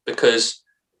them, because,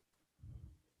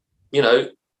 you know,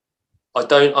 I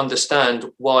don't understand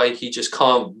why he just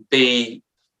can't be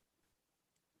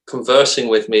conversing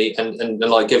with me and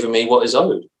like giving me what is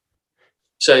owed.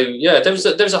 So yeah,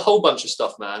 there's a whole bunch of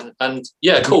stuff, man. And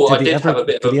yeah, cool. Did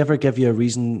he ever give you a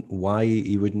reason why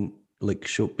he wouldn't like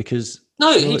show? Because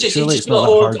no, he just be like,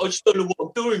 oh, I just don't know what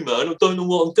I'm doing, man. I don't know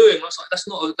what I'm doing. I was like,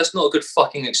 that's not a good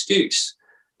fucking excuse.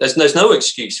 There's no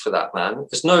excuse for that, man.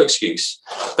 There's no excuse.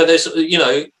 But there's, you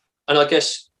know, and I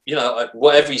guess, you know,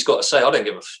 whatever he's got to say, I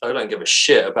don't give a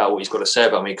shit about what he's got to say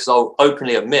about me, because I'll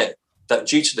openly admit that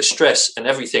due to the stress and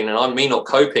everything, and me not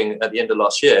coping at the end of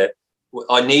last year,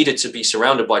 I needed to be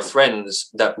surrounded by friends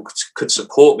that could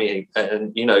support me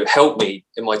and, you know, help me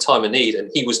in my time of need. And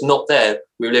he was not there.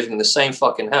 We were living in the same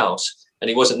fucking house, and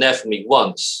he wasn't there for me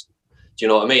once. Do you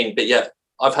know what I mean? But yeah,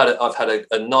 I've had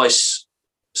a nice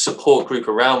support group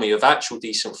around me of actual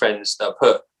decent friends that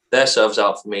put themselves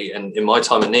out for me and in my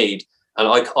time of need. And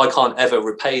I can't ever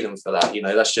repay them for that. You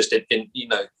know, that's just, you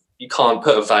know, you can't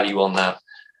put a value on that.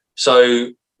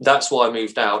 So that's why I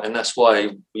moved out. And that's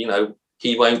why, you know,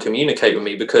 he won't communicate with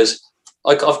me, because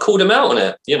I've called him out on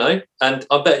it, you know, and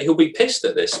I bet he'll be pissed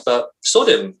at this, but sod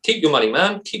him. Keep your money,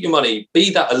 man. Keep your money. Be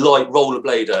that a light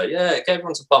rollerblader. Yeah, get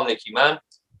everyone to bum nick you, man.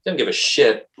 Don't give a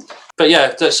shit. But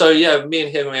yeah, so yeah, me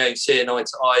and him, we ain't seeing eye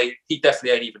to eye. He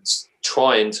definitely ain't even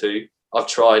trying to. I've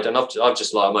tried, and I've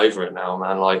just like, I'm over it now,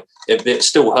 man. Like it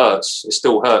still hurts. It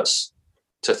still hurts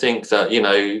to think that, you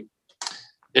know,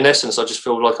 in essence, I just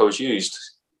feel like I was used.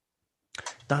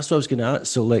 That's what I was going to ask.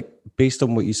 So, like, based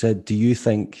on what you said, do you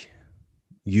think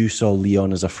you saw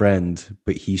Leon as a friend,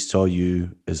 but he saw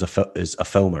you as a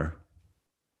filmer?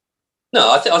 No,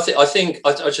 I don't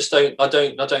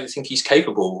think he's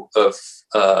capable of.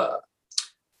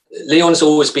 Leon's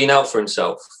always been out for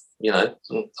himself. You know,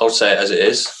 I'll say it as it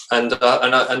is, and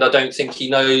I don't think he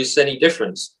knows any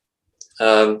difference.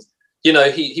 You know,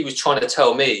 he was trying to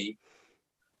tell me,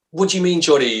 "What do you mean,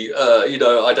 Johnny? You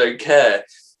know, I don't care.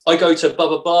 I go to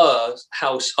Bubba Bar's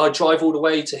house. I drive all the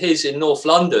way to his in North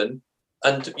London,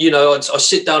 and you know, I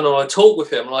sit down and I talk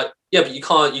with him. I'm like, yeah, but you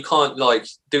can't like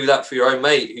do that for your own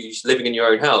mate who's living in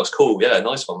your own house. Cool, yeah,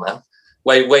 nice one, man.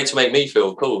 Way to make me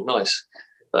feel cool, nice.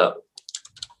 But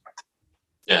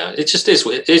yeah, it just is.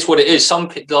 It is what it is.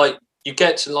 Some like you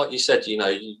get to, like you said, you know,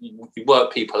 you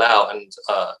work people out, and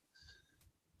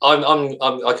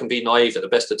I can be naive at the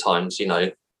best of times, you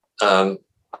know, and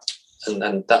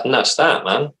that's that,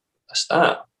 man. That's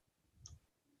that.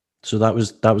 So that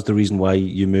was the reason why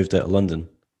you moved out of London.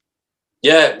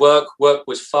 Yeah, work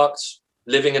was fucked.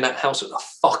 Living in that house was a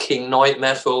fucking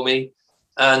nightmare for me,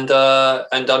 and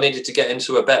I needed to get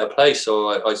into a better place. So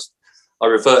I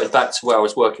reverted back to where I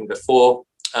was working before,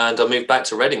 and I moved back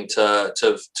to Reading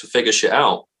to figure shit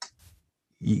out.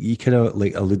 You kind of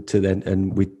like allude to then,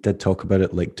 and we did talk about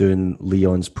it, like doing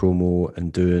Leon's promo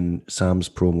and doing Sam's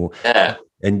promo. Yeah.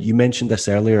 And you mentioned this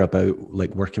earlier about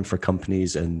like working for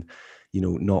companies and, you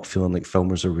know, not feeling like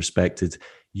filmers are respected.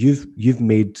 You've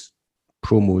made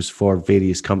promos for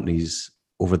various companies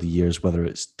over the years, whether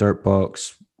it's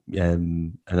Dirtbox,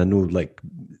 and I know like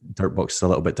Dirtbox is a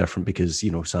little bit different because,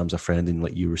 you know, Sam's a friend and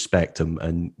like you respect him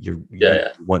and you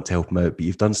want to help him out. But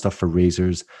you've done stuff for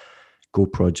Razors, Go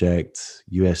Project,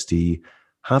 USD.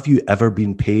 Have you ever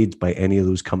been paid by any of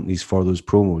those companies for those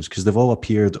promos? Because they've all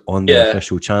appeared on their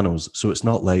official channels. So it's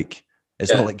not like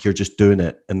not like you're just doing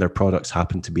it and their products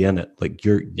happen to be in it. Like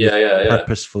you're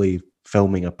purposefully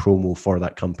filming a promo for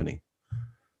that company.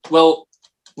 Well,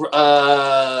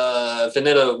 Vanilla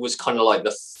was kind of like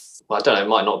I don't know, it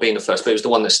might not be the first, but it was the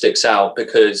one that sticks out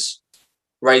because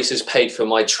Razors paid for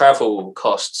my travel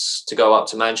costs to go up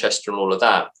to Manchester and all of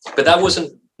that. But that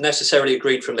wasn't necessarily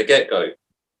agreed from the get-go.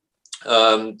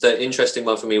 The interesting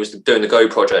one for me was doing the Go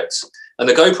projects, and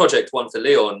the Go project one for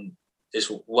Leon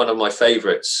is one of my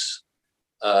favorites.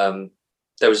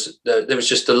 There was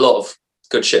just a lot of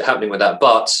good shit happening with that,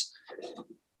 but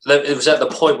it was at the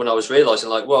point when I was realizing,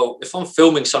 like, well, if I'm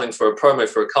filming something for a promo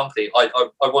for a company, I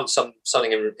want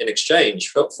something in exchange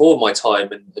for my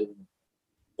time and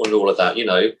all of that, you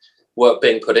know, work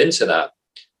being put into that.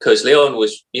 Because Leon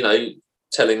was, you know,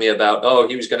 telling me about,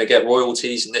 he was going to get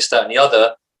royalties and this, that, and the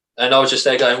other. And I was just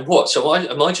there going, what? So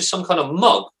am I just some kind of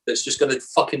mug that's just going to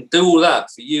fucking do all that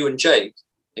for you and Jake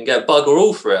and get bugger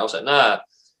all for it? I was like, nah.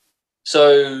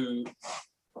 So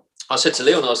I said to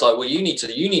Leon, I was like, well, you need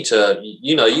to,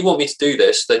 you want me to do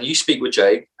this, then you speak with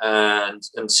Jake and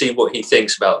see what he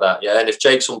thinks about that. Yeah. And if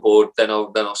Jake's on board, then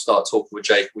I'll start talking with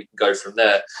Jake. We can go from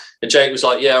there. And Jake was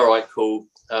like, yeah, all right, cool.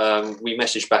 We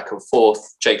messaged back and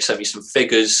forth. Jake sent me some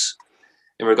figures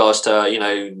in regards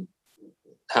to,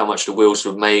 how much the wheels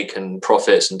would make and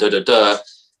profits and da-da-da.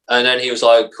 And then he was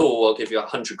like, cool, I'll give you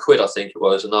 £100, I think it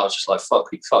was. And I was just like, fuck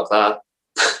that.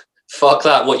 Fuck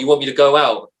that. What, you want me to go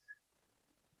out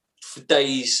for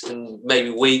days and maybe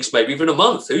weeks, maybe even a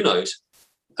month, who knows,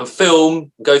 and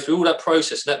film, go through all that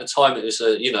process? And at the time it was,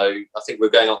 I think we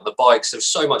were going up on the bikes. There was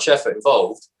so much effort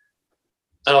involved.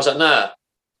 And I was like, nah.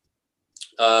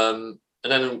 And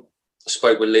then I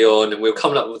spoke with Leon and we were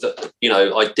coming up with,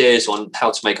 ideas on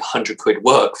how to make £100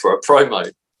 work for a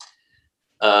promo.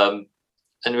 And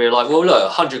we were like, well,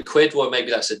 look, £100, well,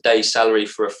 maybe that's a day's salary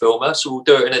for a filmer. So we'll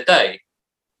do it in a day.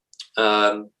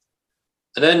 And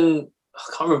then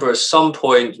I can't remember, at some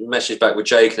point we messaged back with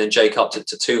Jake, and then Jake upped it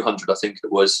to 200, I think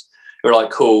it was. We were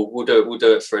like, cool, we'll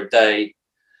do it for a day.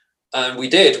 And we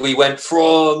did. We went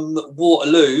from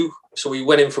Waterloo. So we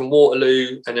went in from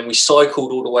Waterloo and then we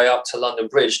cycled all the way up to London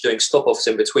Bridge, doing stop-offs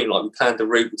in between. Like, we planned the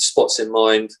route with spots in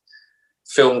mind,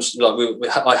 films. Like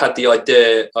I had the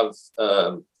idea of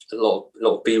a lot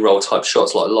of B-roll type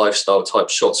shots, like lifestyle type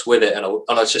shots with it. And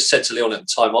I just said to Leon at the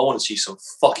time, I want to see some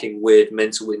fucking weird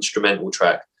mental instrumental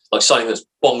track, like something that's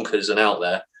bonkers and out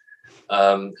there.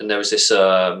 And there was this,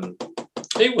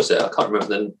 who was it? I can't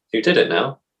remember who did it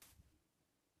now.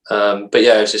 But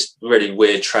yeah, it was this really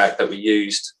weird track that we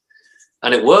used,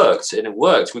 and it worked.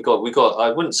 We got.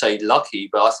 I wouldn't say lucky,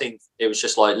 but I think it was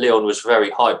just like Leon was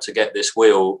very hyped to get this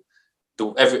wheel.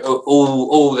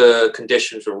 All the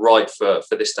conditions were right for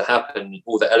this to happen.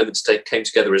 All the elements came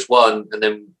together as one, and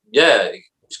then it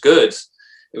was good.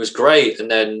 It was great,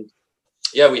 and then.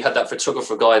 Yeah, we had that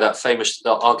photographer guy, that famous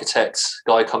architect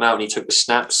guy, come out and he took the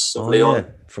snaps of Leon. Yeah,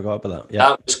 forgot about that. Yeah,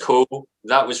 that was cool.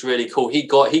 That was really cool. He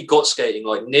got skating.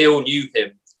 Like, Neil knew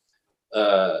him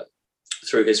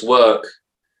through his work,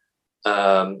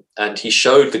 and he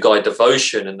showed the guy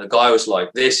Devotion, and the guy was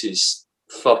like, "This is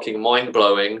fucking mind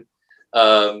blowing."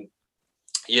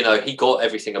 He got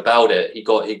everything about it. He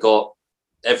got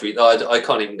every. I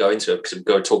can't even go into it because we'd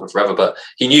go talking forever. But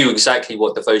he knew exactly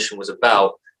what Devotion was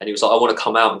about. And he was like, I want to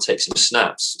come out and take some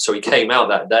snaps. So he came out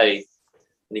that day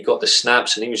and he got the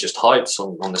snaps and he was just hyped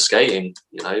on the skating,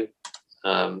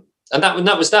 And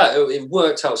that was that. It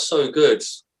worked out so good.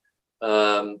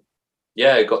 Got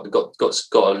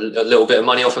a little bit of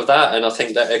money off of that. And I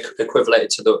think that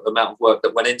equivalated to the amount of work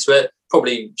that went into it.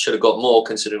 Probably should have got more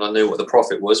considering I knew what the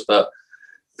profit was. But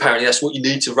apparently that's what you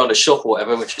need to run a shop or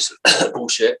whatever, which is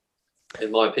bullshit, in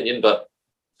my opinion. But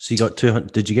so you got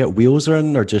 200. Did you get wheels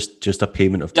in, or just a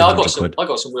payment of 200 quid? I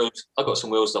got some wheels. I got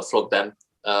some wheels. I flogged them.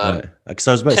 Because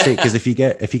I was about to say, because if you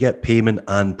get payment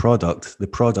and product, the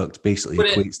product basically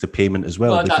equates to payment as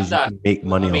well, because you can make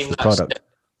money off the product.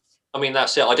 I mean,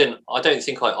 that's it. I don't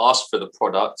think I asked for the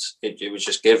product. It was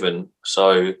just given.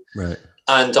 So right.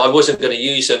 And I wasn't going to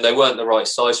use them. They weren't the right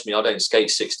size for me. I don't skate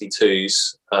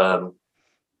 62s. And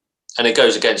it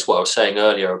goes against what I was saying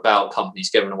earlier about companies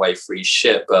giving away free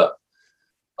shit, but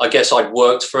I guess I'd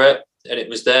worked for it and it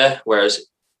was there, whereas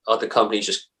other companies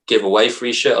just give away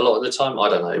free shit a lot of the time. I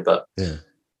don't know, but yeah.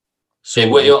 So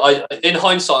in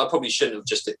hindsight, I probably shouldn't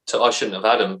have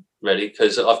had them really,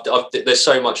 because there's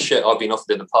so much shit I've been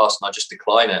offered in the past and I just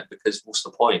decline it because what's the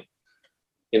point?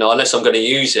 Unless I'm going to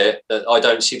use it, I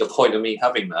don't see the point of me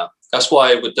having that. That's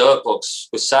why with Dirtbox,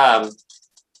 with Sam,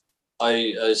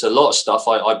 there's a lot of stuff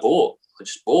I bought. I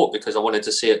just bought because I wanted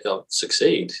to see it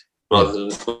succeed. Rather than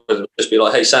just be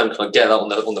like, hey, Sam, can I get that on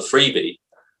the freebie?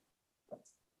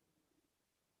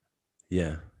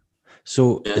 Yeah.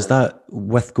 So is that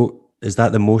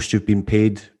the most you've been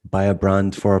paid by a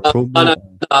brand for a promo? No.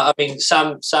 I mean,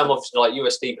 Sam obviously, like,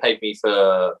 USD paid me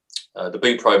for the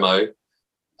boot promo.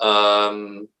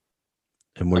 And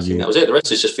I think that was it. The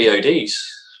rest is just VODs.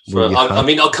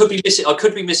 I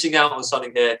could be missing out on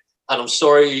something here, and I'm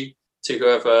sorry to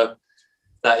whoever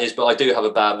that is, but I do have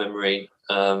a bad memory.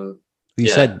 You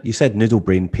said Noodle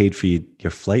Brain paid for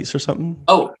your flights or something?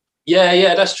 Oh,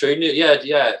 yeah, that's true.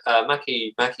 Yeah.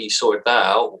 Mackie sorted that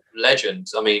out. Legend.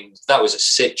 I mean, that was a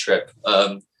sick trip.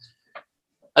 And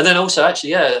then also,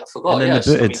 actually, I forgot. And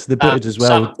then the booted as well.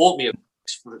 Sam bought me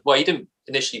he didn't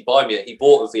initially buy me it. He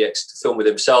bought a VX to film with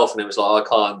himself, and it was like, I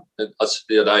can't. He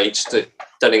just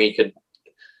don't think he could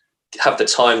have the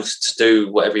time to do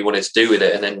whatever he wanted to do with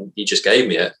it, and then he just gave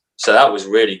me it. So that was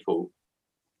really cool.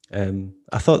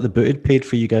 I thought the booted paid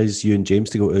for you and James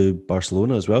to go to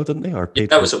Barcelona as well, didn't they? Or paid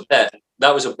that was a bet.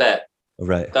 That was a bet.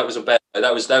 Right. That was a bet.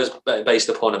 That was based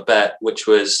upon a bet, which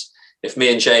was if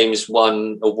me and James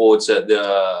won awards at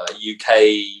the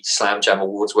UK Slam Jam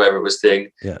Awards, wherever it was then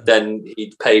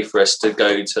he'd pay for us to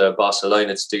go to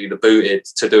Barcelona to do the Booted,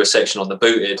 to do a section on the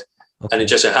Booted. Okay. And it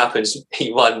just so happens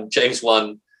James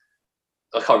won,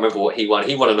 I can't remember what he won.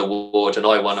 He won an award and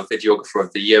I won a Videographer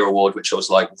of the Year award, which I was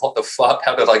like, what the fuck?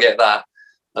 How did I get that?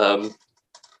 And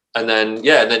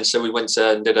then so we went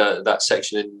and did that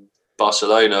section in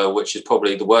Barcelona, which is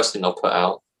probably the worst thing I'll put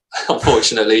out,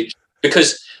 unfortunately,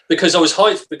 because I was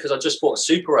hyped because I just bought a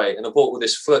Super 8 and I bought all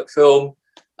this film,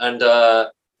 and I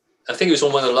think it was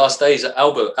on one of the last days that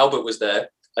Albert was there,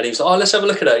 and he was like, oh, let's have a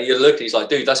look at it. He looked, he's like,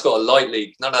 dude, that's got a light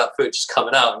leak. None of that footage is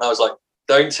coming out. And I was like,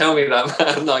 don't tell me that,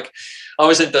 man. Like, I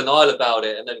was in denial about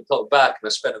it, and then got back and I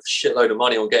spent a shitload of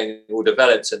money on getting it all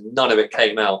developed, and none of it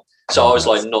came out. So I was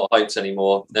like not hyped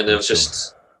anymore, and it was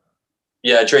just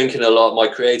drinking a lot. My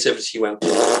creativity went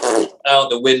out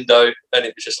the window, and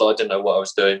it was just like I didn't know what I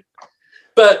was doing.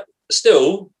 But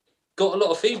still got a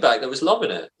lot of feedback that was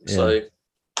loving it. Yeah. So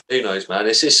who knows, man?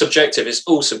 It's subjective. It's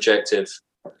all subjective.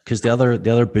 Because the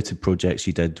other Booted projects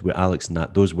you did with Alex and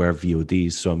that, those were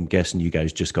VODs. So I'm guessing you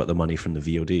guys just got the money from the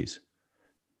VODs.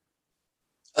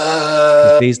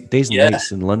 Days and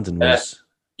Nights in London was.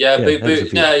 Yeah.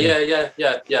 That's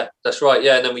right.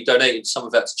 Yeah, and then we donated some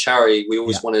of that to charity. We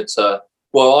always wanted to.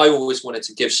 Well, I always wanted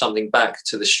to give something back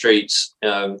to the streets.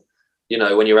 You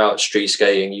know, when you're out street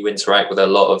skating, you interact with a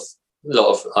lot of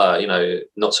not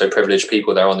so privileged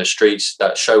people that are on the streets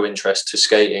that show interest to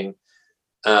skating,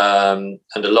 and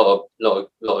a lot of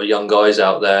young guys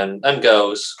out there and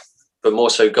girls, but more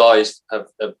so guys have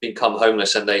become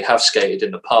homeless and they have skated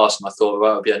in the past. And I thought,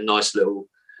 well, it would be a nice little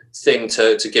thing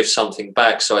to give something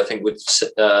back. So I think with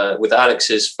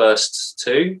Alex's first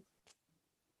two,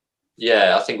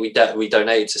 I think we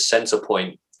donated to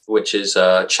Centrepoint, which is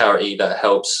a charity that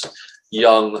helps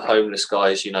young homeless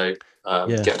guys,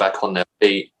 get back on their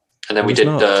feet. And then we did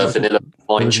Vanilla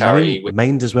Mind charity.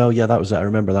 Mind as well. Yeah, that was it. I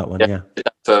remember that one. Yeah.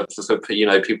 For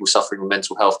people suffering with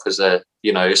mental health, because they're,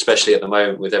 especially at the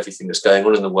moment with everything that's going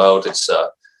on in the world, it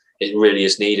really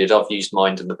is needed. I've used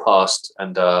Mind in the past,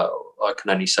 and I can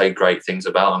only say great things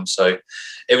about them. So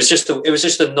it was just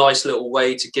a nice little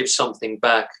way to give something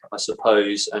back, I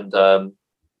suppose. And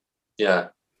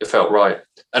it felt right.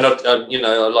 And I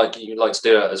like to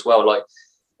do that as well. Like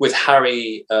with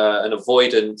Harry and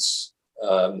Avoidance.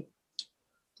 I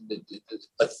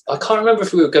can't remember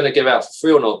if we were going to give out for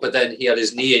free or not, but then he had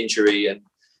his knee injury and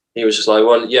he was just like,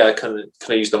 well, yeah, can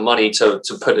I use the money to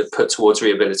put towards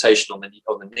rehabilitation on the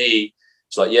knee?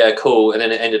 It's like, yeah, cool. And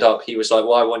then it ended up, he was like,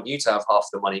 well, I want you to have half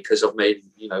the money because I've made,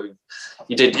 you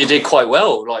did quite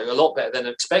well, like a lot better than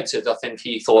expected. I think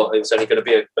he thought it was only going to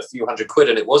be a few £100,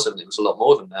 and it wasn't. It was a lot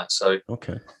more than that. So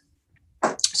okay.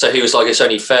 So he was like, it's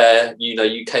only fair,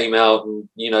 you came out and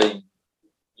you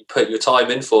put your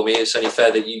time in for me. It's only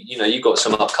fair that you got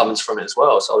some upcomings from it as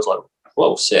well. So I was like,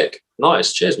 whoa, sick,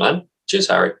 nice, cheers, man, cheers,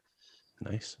 Harry.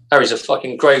 Nice. Harry's a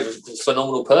fucking great,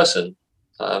 phenomenal person.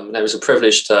 And it was a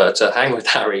privilege to hang with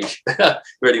Harry.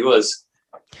 Really was.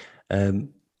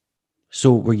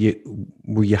 So were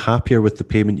you happier with the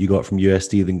payment you got from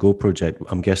USD than Go Project?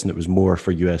 I'm guessing it was more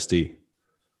for USD.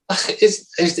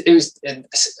 It was.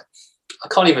 I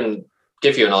can't even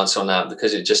give you an answer on that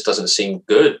because it just doesn't seem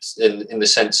good in the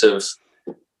sense of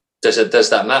does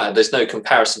that matter? There's no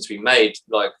comparison to be made.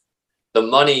 Like the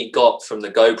money got from the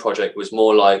Go Project was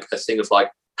more like a thing of like,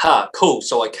 cool.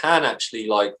 So I can actually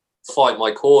like fight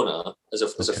my corner as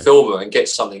a filmer and get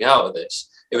something out of this.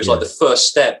 It was like the first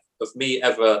step of me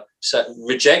ever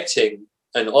rejecting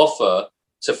an offer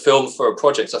to film for a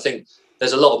project. I think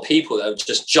there's a lot of people that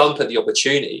just jump at the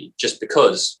opportunity just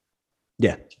because.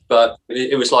 Yeah. But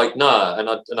it was like, nah.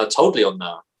 And I told Leon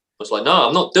nah. I was like, nah,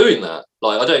 I'm not doing that.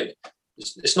 Like,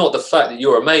 it's not the fact that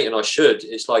you're a mate and I should.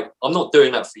 It's like, I'm not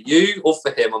doing that for you or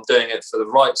for him. I'm doing it for the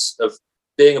rights of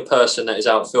being a person that is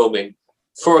out filming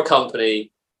for a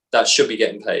company that should be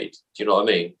getting paid. Do you know what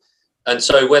I mean? And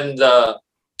so when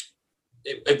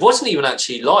it wasn't even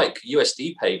actually like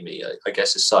USD paid me, I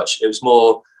guess, as such. It was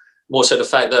more so the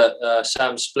fact that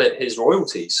Sam split his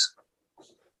royalties.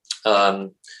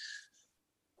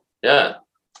 Yeah.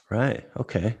 Right.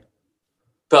 Okay.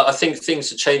 But I think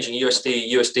things are changing.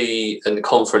 USD and the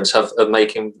conference are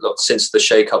making, since the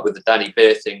shake up with the Danny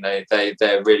Beer thing, they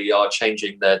really are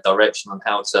changing their direction on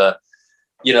how to,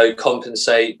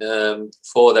 compensate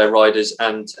for their riders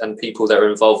and people that are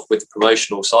involved with the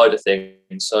promotional side of things.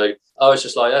 So I was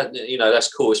just like,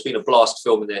 that's cool. It's been a blast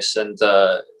filming this, and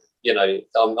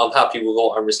I'm happy with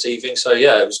what I'm receiving. So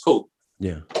yeah, it was cool.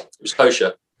 Yeah, it was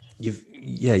kosher.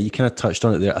 You kind of touched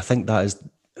on it there. I think that is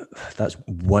that's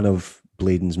one of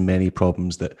Bladen's many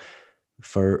problems, that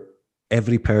for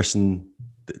every person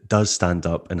that does stand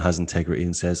up and has integrity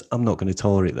and says, I'm not going to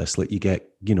tolerate this, like you get,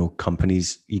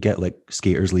 companies, you get like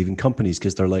skaters leaving companies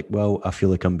because they're like, well, I feel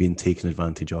like I'm being taken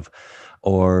advantage of.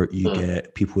 Or you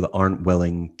get people that aren't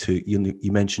willing to,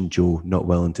 you mentioned Joe not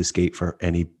willing to skate for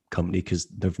any company because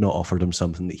they've not offered him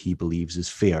something that he believes is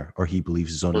fair or he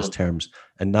believes is on his terms.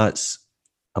 And that's,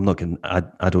 I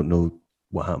don't know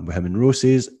what happened with him and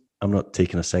Rosie's. I'm not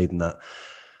taking a side in that.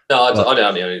 No, I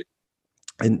don't know.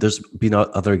 And there's been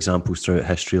other examples throughout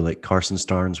history, like Carson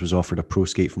Starnes was offered a pro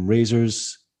skate from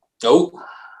Razors. Oh.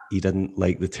 He didn't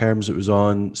like the terms it was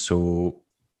on. So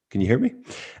can you hear me?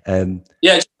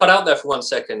 Yeah, just cut out there for 1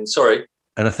 second. Sorry.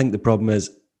 And I think the problem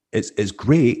is it's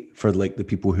great for like the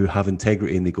people who have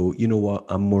integrity and they go, you know what,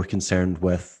 I'm more concerned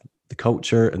with the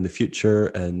culture and the future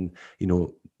and,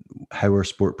 how our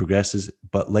sport progresses.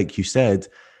 But like you said,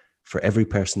 for every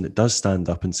person that does stand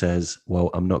up and says, well,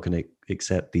 I'm not going to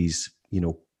accept these,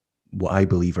 what I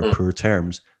believe are poor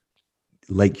terms.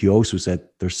 Like you also said,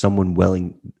 there's someone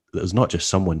willing, there's not just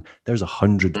someone, there's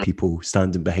 100 people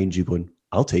standing behind you going,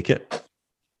 I'll take it.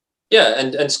 Yeah.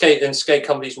 And skate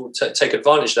companies will take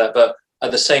advantage of that. But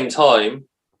at the same time,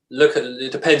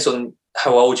 it depends on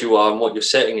how old you are and what your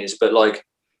setting is. But like,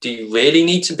 do you really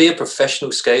need to be a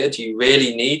professional skater? Do you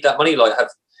really need that money?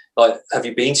 Have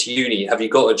you been to uni? Have you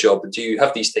got a job? Do you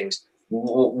have these things?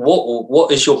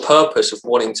 What is your purpose of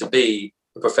wanting to be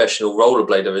a professional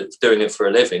rollerblader, doing it for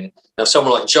a living? Now,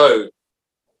 someone like Joe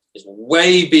is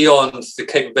way beyond the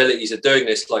capabilities of doing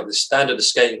this. Like the standard of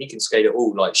skating, he can skate it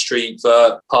all, like street,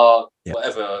 vert, park,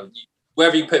 whatever.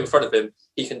 Wherever you put in front of him,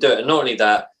 he can do it. And not only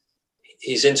that,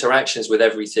 his interactions with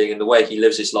everything and the way he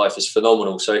lives his life is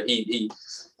phenomenal. So he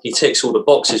ticks all the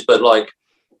boxes. But like,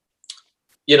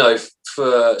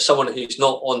 for someone who's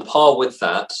not on par with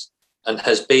that and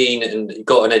has been and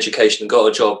got an education and got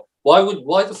a job, why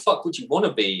the fuck would you want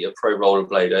to be a pro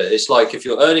rollerblader? It's like, if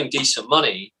you're earning decent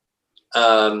money,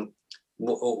 why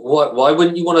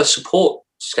wouldn't you want to support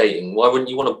skating? Why wouldn't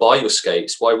you want to buy your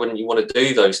skates? Why wouldn't you want to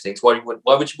do those things? Why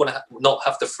would you want to not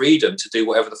have the freedom to do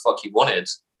whatever the fuck you wanted?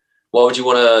 Why would you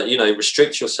want to,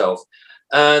 restrict yourself?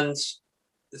 And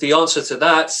the answer to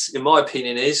that, in my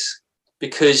opinion, is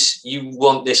because you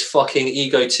want this fucking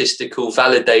egotistical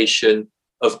validation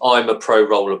of I'm a pro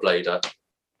rollerblader.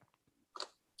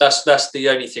 That's the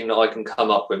only thing that I can come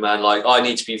up with, man. Like, I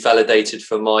need to be validated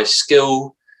for my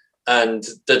skill and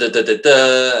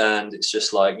and it's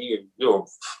just like, you're a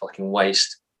fucking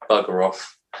waste, bugger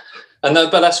off.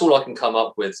 But that's all I can come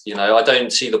up with. I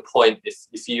don't see the point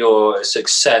if you're a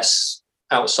success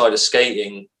outside of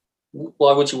skating.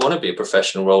 Why would you want to be a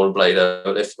professional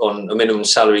rollerblader if on a minimum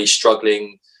salary,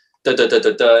 struggling?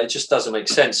 It just doesn't make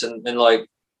sense. And like,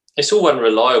 it's all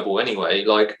unreliable anyway.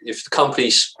 Like, if the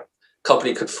company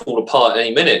could fall apart at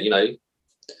any minute,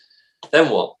 then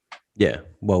what? Yeah,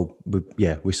 well,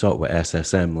 we saw it with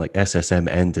SSM. Like, SSM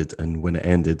ended, and when it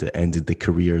ended the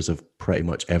careers of pretty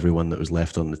much everyone that was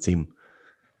left on the team.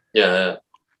 Yeah,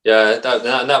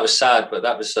 that was sad, but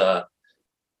that was,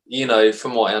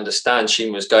 from what I understand,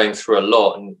 Sheen was going through a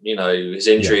lot, and his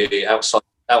injury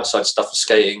outside stuff of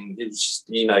skating, it was,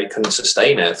 he couldn't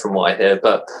sustain it, from what I hear.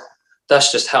 But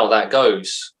that's just how that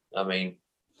goes. I mean,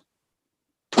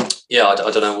 yeah, I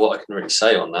don't know what I can really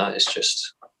say on that. It's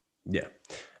just, yeah.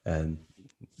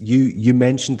 You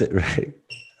mentioned it, right?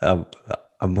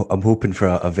 I'm hoping for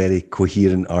a very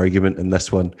coherent argument in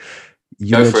this one.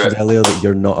 You mentioned earlier that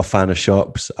you're not a fan of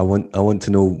shops. I want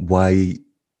to know why.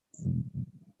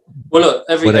 Well, look,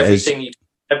 everything.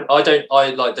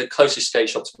 I like, the closest skate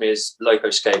shop to me is Loco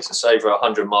Skates. It's over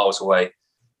 100 miles away.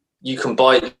 You can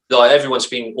buy, like, everyone's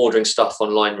been ordering stuff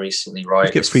online recently,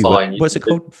 right? It's fine. What's it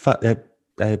called?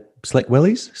 Slick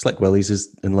Willies? Slick Willies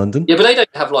is in London. Yeah, but they don't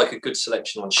have like a good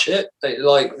selection on shit.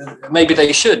 Maybe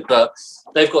they should, but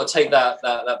they've got to take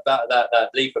that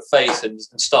leap of faith and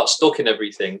start stocking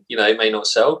everything. It may not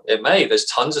sell. It may. There's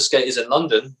tons of skaters in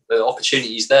London. The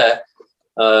opportunity's there,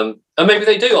 and maybe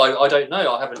they do. I don't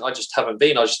know. I just haven't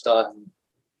been. I don't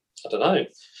know.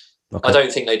 Okay. I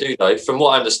don't think they do, though. From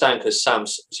what I understand, because Sam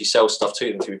sells stuff to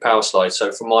them through Powerslide.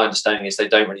 So from my understanding is they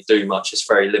don't really do much. It's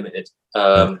very limited.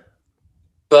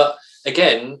 But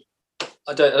again,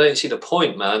 I don't see the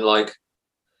point, man. Like,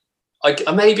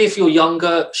 maybe if you're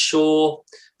younger, sure.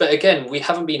 But again, we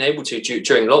haven't been able to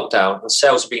during lockdown, and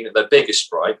sales have been at their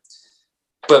biggest, right?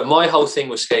 But my whole thing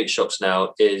with skate shops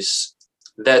now is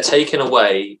they're taking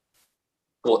away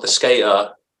what the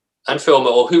skater and filmer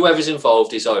or whoever's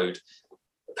involved is owed.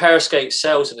 A pair of skates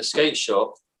sells in a skate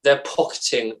shop, they're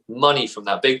pocketing money from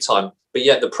that big time. But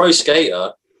yet the pro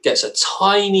skater gets a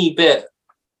tiny bit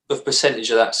of percentage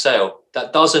of that sale.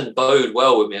 That doesn't bode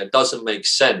well with me. It doesn't make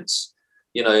sense.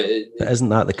 You know, isn't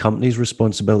that the company's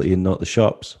responsibility and not the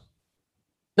shops?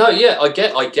 No, yeah, I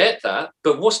get that,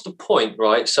 but what's the point,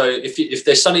 right? So if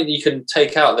there's something you can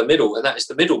take out of the middle, and that is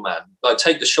the middleman, like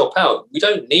take the shop out. We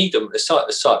don't need them as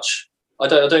such. I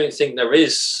don't think there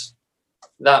is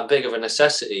that big of a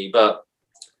necessity. But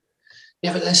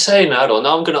yeah, but they're saying that.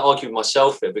 Now I'm going to argue with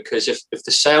myself here, because if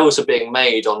the sales are being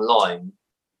made online,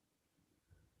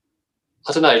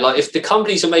 I don't know. Like if the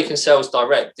companies are making sales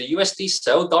direct, the USD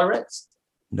sell direct.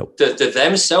 Nope. Do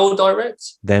them sell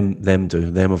direct? Them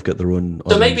do. Them have got their own.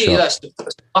 So maybe shop.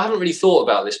 I haven't really thought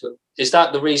about this, but is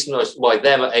that the reason why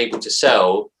them are able to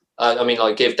sell? I mean,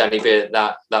 like give Danny Beer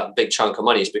that big chunk of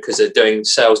money is because they're doing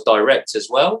sales direct as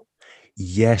well?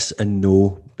 Yes and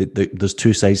no. But there's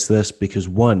two sides to this, because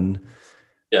one,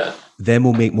 them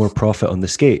will make more profit on the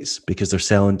skates because they're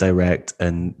selling direct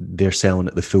and they're selling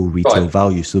at the full retail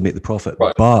value, so they'll make the profit.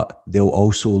 But they'll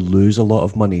also lose a lot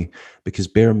of money, because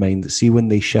bear in mind that, see, when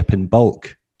they ship in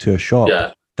bulk to a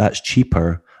shop, that's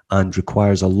cheaper and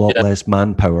requires a lot less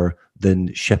manpower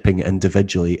than shipping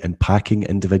individually and packing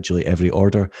individually every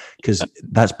order, because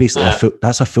that's basically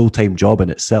that's a full-time job in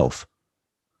itself.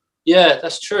 Yeah,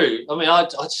 that's true. I mean,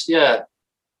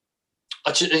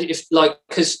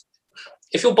 because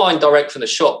if you're buying direct from the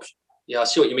shop, I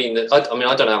see what you mean. I mean,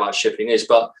 I don't know how much shipping is,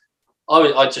 but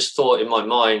I just thought in my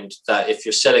mind that if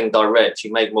you're selling direct,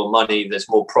 you make more money, there's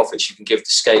more profits, you can give the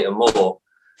skater more.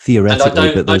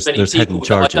 Theoretically, but there's hidden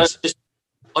charges.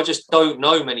 I just don't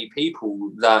know many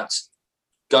people that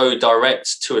go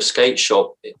direct to a skate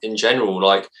shop in general.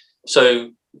 Like,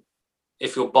 so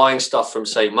if you're buying stuff from,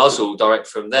 say, Muzzle direct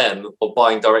from them, or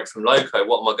buying direct from Loco,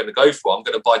 what am I going to go for? I'm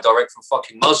going to buy direct from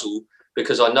fucking Muzzle,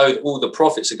 because I know that all the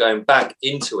profits are going back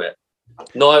into it.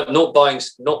 Not buying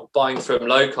from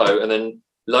Loco and then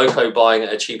Loco buying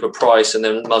at a cheaper price and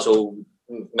then Muzzle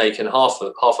making half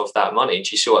of that money. Do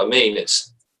you see what I mean?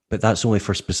 But that's only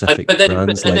for specific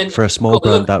brands. For a small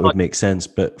brand, that would make sense.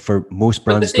 But for most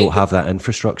brands, don't have that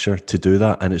infrastructure to do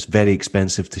that, and it's very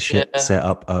expensive to set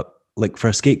up like for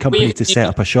a skate company to set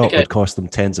up a shop would cost them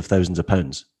tens of thousands of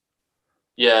pounds.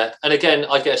 Yeah, and again,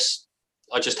 I guess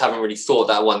I just haven't really thought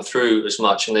that one through as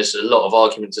much, and there's a lot of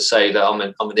argument to say that I'm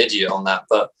an idiot on that.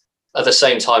 But at the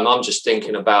same time, I'm just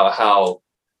thinking about how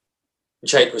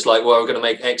Jake was like, well, we're going to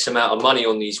make X amount of money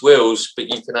on these wheels,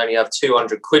 but you can only have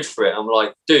 200 quid for it. I'm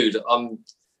like, dude, I'm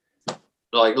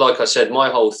like I said, my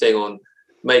whole thing on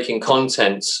making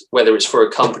content, whether it's for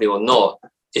a company or not,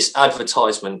 is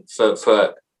advertisement for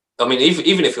I mean,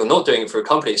 even if you're not doing it for a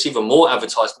company, it's even more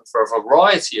advertisement for a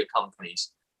variety of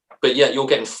companies. But yet you're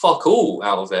getting fuck all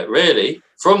out of it, really,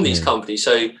 from these companies.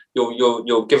 So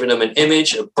you're giving them an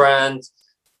image, a brand.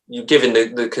 You're giving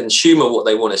the consumer what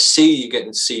they want to see. You're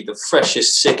getting to see the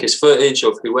freshest, sickest footage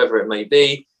of whoever it may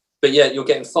be. But yet you're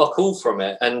getting fuck all from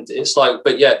it. And it's like,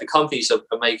 but yet the companies are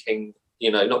making,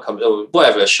 not companies, or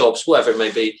whatever, shops, whatever it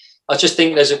may be. I just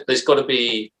think there's got to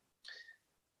be,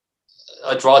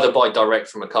 I'd rather buy direct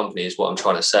from a company is what I'm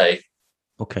trying to say.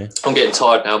 Okay. I'm getting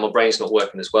tired now. My brain's not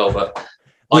working as well, but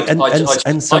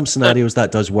in some scenarios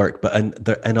that does work, but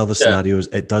in other scenarios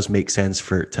it does make sense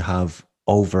to have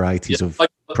all varieties of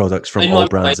products from all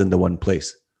brands in the one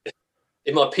place.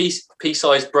 In my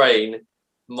pea-sized brain,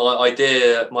 my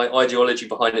ideology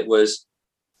behind it was,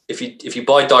 if you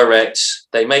buy direct,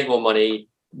 they make more money,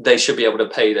 they should be able to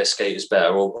pay their skaters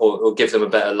better, or give them a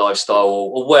better lifestyle,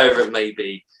 or wherever it may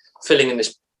be, filling in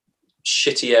this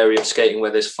shitty area of skating where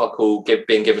there's fuck all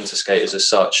being given to skaters as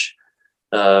such.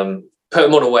 Put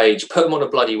them on a wage, put them on a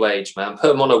bloody wage, man. Put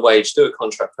them on a wage, do a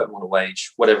contract, put them on a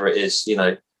wage, whatever it is,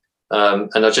 And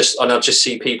I just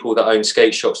see people that own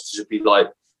skate shops to just be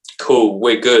like, cool,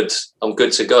 we're good, I'm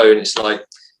good to go. And it's like,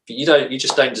 you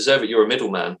just don't deserve it. You're a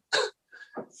middleman.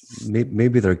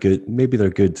 Maybe they're good. Maybe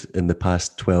they're good in the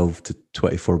past 12 to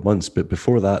 24 months, but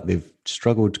before that, they've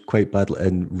struggled quite badly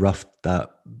and roughed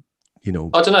that. I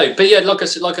don't know, but yeah, like I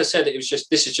said,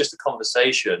 this is just a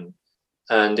conversation,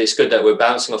 and it's good that we're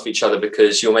bouncing off each other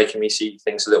because you're making me see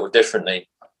things a little differently,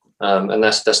 and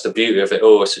that's the beauty of it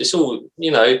all. It's all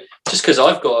just because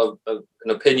I've got an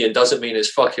opinion doesn't mean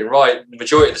it's fucking right. The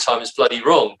majority of the time, it's bloody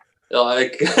wrong.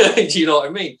 Like, do you know what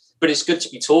I mean? But it's good to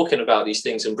be talking about these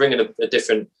things and bringing a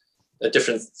different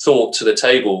thought to the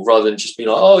table rather than just being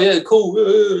like, oh yeah,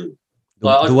 cool.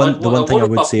 Like, the one thing I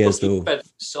would say is though,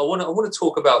 so I want to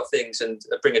talk about things and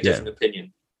bring a different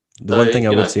opinion. The one thing I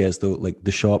would say is though, like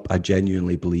the shop, I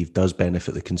genuinely believe does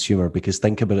benefit the consumer, because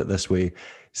think about it this way: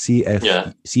 see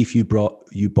if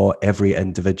you bought every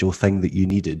individual thing that you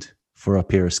needed for a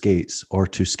pair of skates or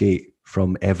to skate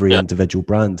from every individual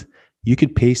brand, you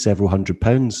could pay several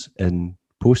 £100s in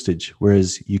postage,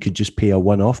 whereas you could just pay a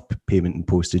one-off payment in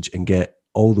postage and get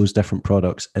all those different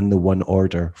products in the one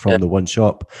order from the one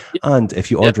shop. And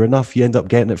if you order enough, you end up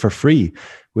getting it for free.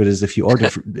 Whereas if you order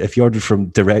from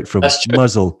direct from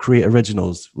Muzzle, Create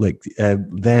Originals, like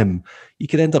them, you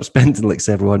could end up spending like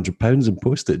several £100s in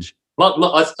postage.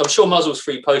 I'm sure Muzzle's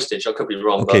free postage. I could be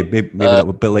wrong. Okay, maybe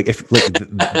not. But like, if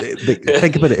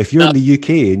think about it, if you're in the UK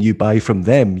and you buy from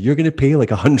them, you're going to pay like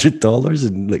 $100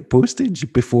 in like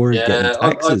postage before getting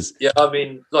taxes. I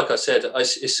mean, like I said,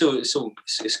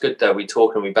 it's good that we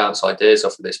talk and we bounce ideas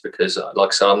off of this, because, like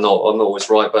I said, I'm not always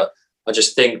right, but I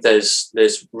just think there's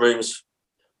rooms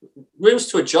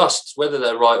to adjust. Whether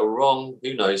they're right or wrong,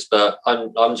 who knows? But I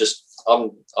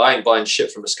ain't buying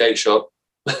shit from a skate shop.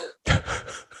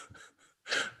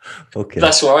 Okay,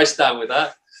 that's where I stand with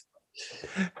that.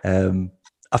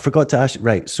 I forgot to ask.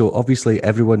 Right, so obviously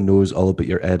everyone knows all about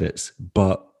your edits,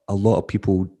 but a lot of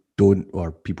people don't,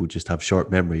 or people just have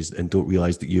short memories and don't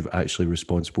realize that you've actually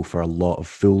responsible for a lot of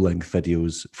full-length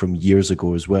videos from years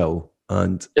ago as well.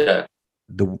 And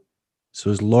so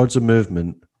there's Lords of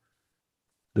Movement.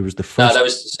 There was the first.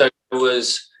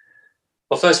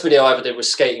 My first video I ever did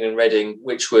was skating in Reading,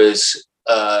 which was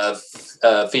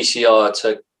VCR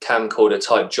to camcorder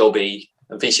type jobby,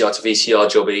 and VCR to VCR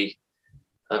jobby.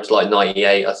 That was like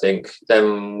 98, I think.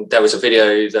 Then there was a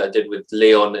video that I did with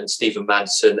Leon and Stephen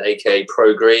Madsen, aka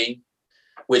Pro Green,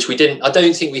 which I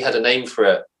don't think we had a name for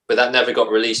it, but that never got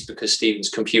released because Stephen's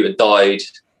computer died.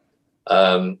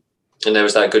 And there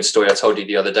was that good story I told you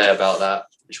the other day about that,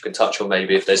 which we can touch on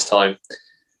maybe if there's time.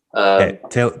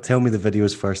 Tell me the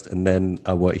videos first, and then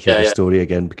I want to hear the story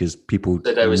again, because people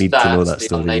need to know that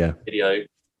story. Video.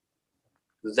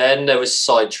 Then there was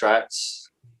Sidetracked,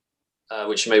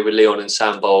 which you made with Leon and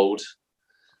Sam Bold.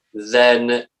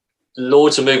 Then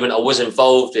Lords of Movement I was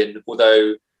involved in,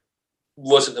 although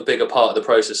wasn't a bigger part of the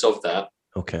process of that.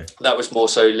 Okay. That was more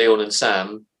so Leon and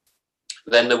Sam.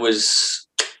 Then there was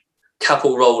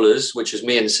Capital Rollers, which was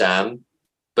me and Sam,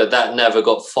 but that never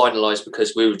got finalised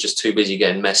because we were just too busy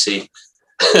getting messy.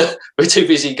 We're too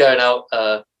busy going out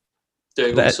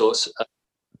doing all sorts.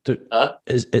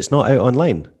 It's not out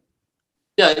online?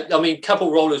 Yeah, I mean, Capital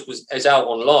Rollers is out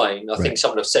online. I think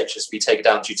some of the sections to be taken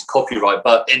down due to copyright,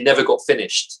 but it never got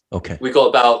finished. Okay. We got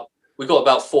about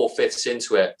 4/5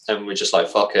 into it, and we're just like,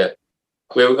 fuck it.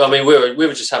 We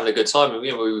were just having a good time.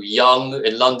 We were young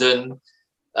in London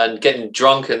and getting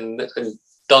drunk and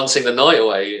dancing the night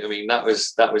away. I mean, that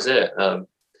was it.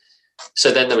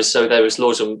 So then there was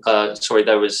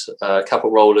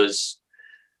Capital Rollers.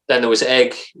 Then there was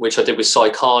Egg, which I did with Cy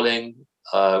Carling,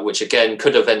 which again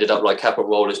could have ended up like Capital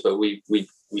Rollers, but we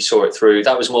saw it through.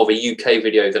 That was more of a UK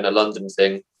video than a London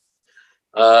thing.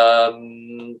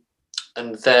 And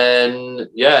then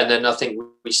I think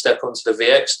we step onto the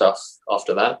VX stuff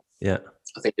after that. Yeah,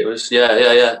 I think it was.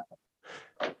 Yeah.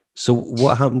 So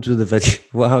what happened to the video?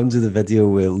 What happened to the video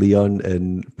with Leon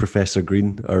and Professor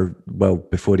Green, or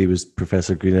before he was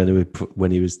Professor Green anyway,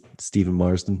 when he was Stephen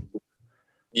Marsden?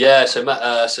 Yeah, so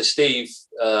Steve,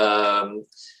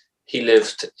 he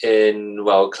lived in,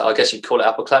 I guess you'd call it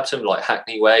Upper Clapton, like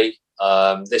Hackney Way.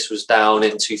 This was down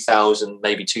in 2000,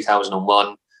 maybe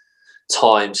 2001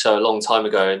 time, so a long time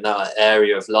ago. And that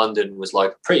area of London was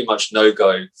like pretty much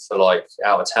no-go for like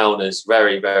out-of-towners.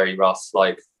 Very, very rough,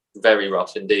 like very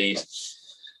rough indeed.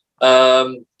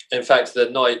 In fact, the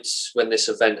night when this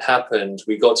event happened,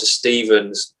 we got to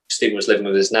Stephen's. Stephen was living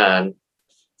with his nan,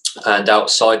 and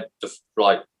outside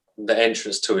the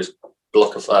entrance to his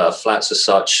block of flats as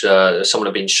such, someone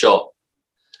had been shot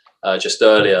just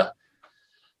earlier.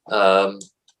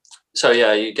 So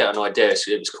yeah, you get an idea.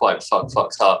 So it was quite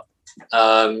fucked up.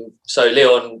 So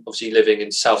Leon, obviously living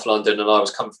in South London, and I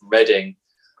was coming from Reading.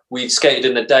 We'd skated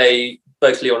in the day.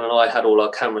 Both Leon and I had all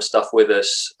our camera stuff with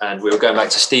us, and we were going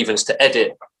back to Stephen's to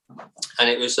edit. And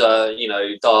it was,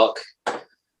 dark.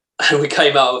 And we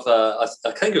came out of,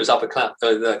 I think it was Upper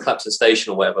Clapton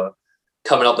Station or whatever,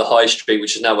 coming up the high street,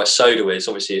 which is now where Soda is.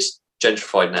 Obviously, it's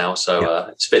gentrified now, so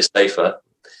it's a bit safer.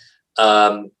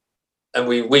 And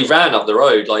we ran up the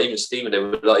road, like even Stephen, he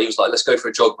was like, let's go for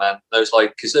a jog, man. And I was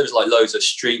like, because there was like loads of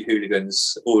street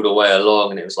hooligans all the way along,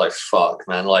 and it was like, fuck,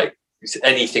 man, like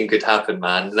anything could happen,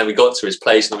 man. And then we got to his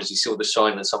place, and obviously saw the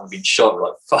sign and someone being shot. We're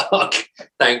like, fuck,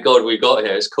 thank God we got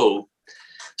here. It's cool.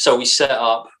 So we set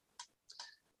up,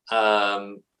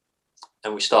 and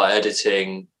we start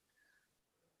editing.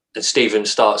 And Stephen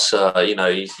starts, he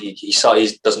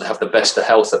doesn't have the best of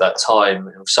health at that time,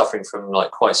 and suffering from like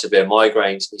quite severe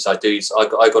migraines. He's like, dude, I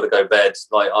got to go to bed.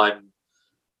 Like,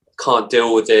 can't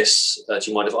deal with this. Do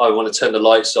you mind if I want to turn the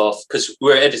lights off? Because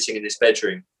we're editing in his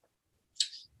bedroom.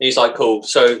 he's like, cool.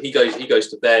 So he goes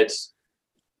to bed.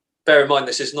 Bear in mind,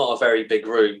 this is not a very big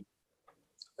room.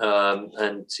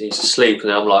 And he's asleep,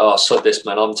 and I'm like, oh, sod this,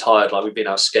 man. I'm tired. Like, we've been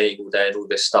out skating all day and all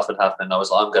this stuff had happened. And I was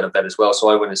like, I'm going to bed as well. So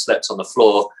I went and slept on the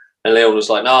floor. And Leon was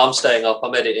like, no, I'm staying up.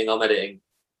 I'm editing.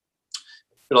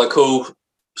 We're like, cool.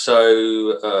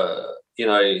 So,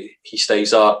 he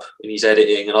stays up and he's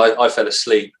editing, and I fell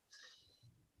asleep.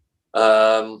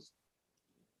 And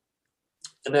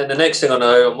then the next thing I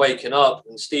know, I'm waking up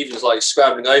and Stephen's like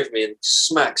scrambling over me and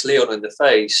smacks Leon in the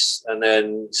face. And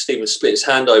then Stephen split his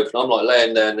hand open. I'm like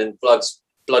laying there, and then blood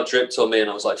dripped on me.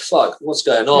 And I was like, fuck, what's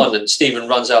going on? And Stephen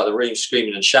runs out of the room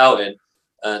screaming and shouting.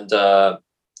 And then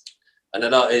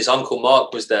his Uncle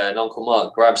Mark was there, and Uncle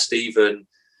Mark grabbed Stephen.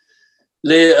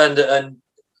 Stephen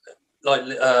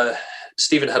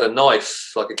had a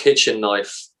knife, like a kitchen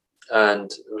knife.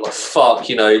 And like, fuck,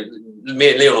 me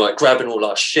and Leon were like grabbing all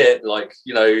our shit, like,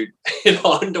 in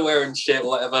our underwear and shit,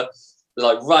 whatever.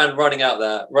 Like running out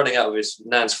of his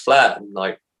nan's flat, and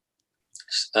like,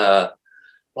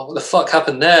 what the fuck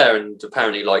happened there? And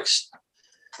apparently, like,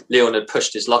 Leon had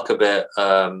pushed his luck a bit.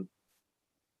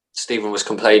 Stephen was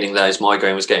complaining that his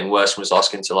migraine was getting worse and was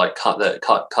asking to like cut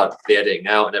the editing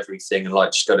out and everything, and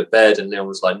like just go to bed. And Leon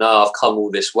was like, "No, I've come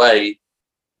all this way.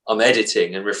 I'm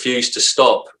editing," and refused to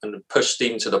stop, and pushed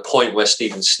Stephen to the point where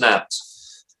Stephen snapped,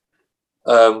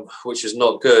 which was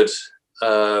not good.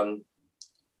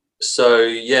 So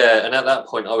yeah, and at that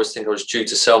point I was due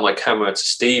to sell my camera to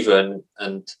Stephen.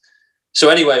 And so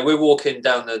anyway, we're walking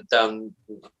down the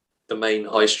main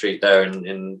high street there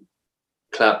in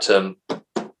Clapton,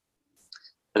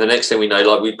 and the next thing we know,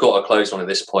 like, we've got our clothes on at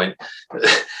this point.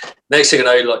 Next thing I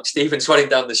know, like, Stephen's running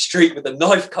down the street with a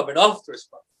knife coming after us.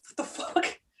 What the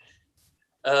fuck?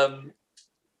 And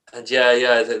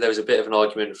there was a bit of an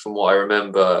argument from what I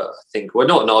remember. I think, well,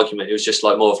 not an argument, it was just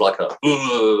like more of like a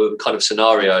kind of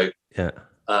scenario. Yeah.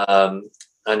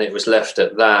 And it was left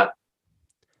at that.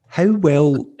 How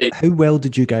well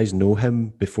did you guys know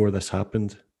him before this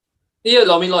happened? Yeah,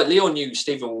 I mean, like, Leon knew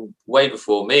Stephen way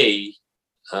before me.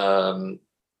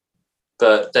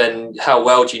 But then how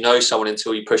well do you know someone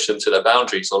until you push them to their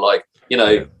boundaries? Or like,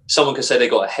 someone can say they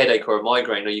got a headache or a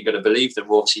migraine. Are you going to believe them?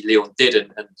 Well, obviously Leon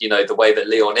didn't. And, the way that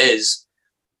Leon is,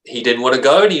 he didn't want to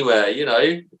go anywhere, He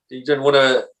didn't want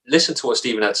to listen to what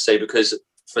Stephen had to say, because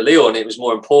for Leon, it was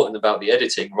more important about the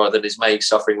editing rather than his mate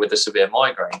suffering with a severe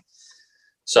migraine.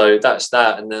 So that's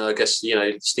that. And then I guess,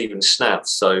 Stephen snapped.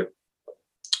 So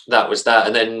that was that.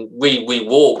 And then we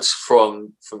walked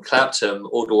from Clapton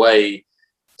all the way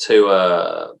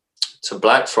to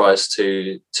Blackfriars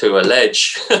to a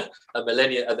ledge, the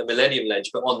Millennium Ledge.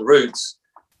 But en route,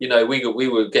 we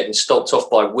were getting stopped off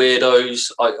by weirdos,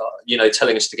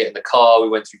 telling us to get in the car. We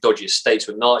went through dodgy estates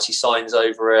with Nazi signs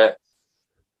over it,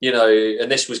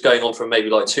 and this was going on from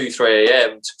maybe like 2-3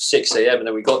 a.m. to 6 a.m. And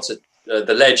then we got to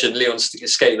the ledge, and Leon's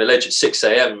skating the ledge at 6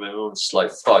 a.m. and I was just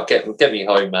like, fuck, get me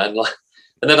home, man. Like,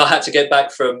 and then I had to get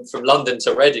back from London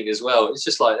to Reading as well. It's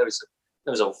just like, it was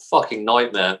a fucking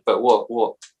nightmare. But what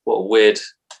a weird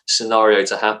scenario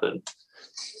to happen.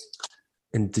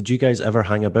 And did you guys ever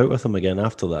hang about with him again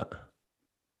after that?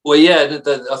 Well, yeah,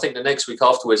 I think the next week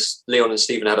afterwards, Leon and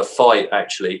Stephen had a fight,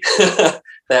 actually. They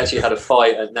actually had a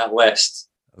fight at NatWest.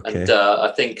 Okay. And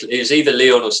I think it was either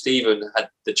Leon or Stephen had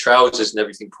the trousers and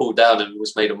everything pulled down and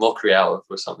was made a mockery out of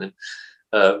or something,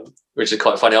 which is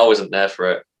quite funny. I wasn't there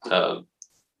for it.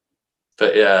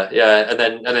 But yeah. And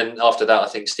then after that, I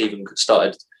think Stephen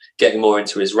started getting more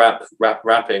into his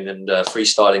rapping and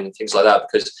freestyling and things like that,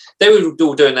 because they were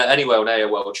all doing that anyway on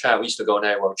AOL Chat. We used to go on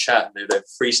AOL Chat and do their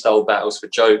freestyle battles for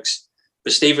jokes.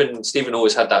 But Stephen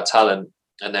always had that talent,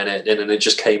 and then it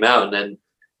just came out, and then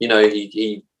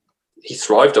he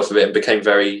thrived off of it and became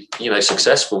very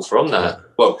successful from that.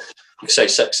 Well, you could say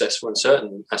successful in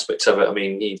certain aspects of it. I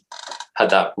mean, he had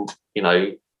that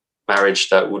marriage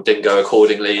that didn't go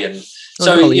accordingly, and he's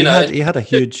had a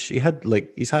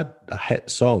hit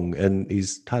song and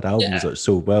he's had albums that are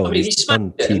so well. I mean, he's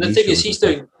done TV and the thing is, he's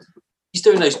doing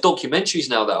those documentaries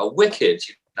now that are wicked.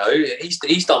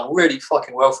 He's done really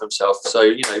fucking well for himself.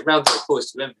 So round of applause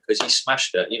to him, because he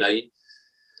smashed it.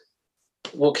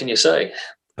 What can you say?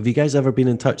 Have you guys ever been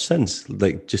in touch since?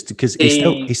 Like, just because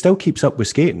he still keeps up with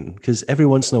skating, because every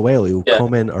once in a while he'll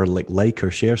comment or like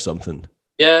or share something.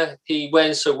 Yeah,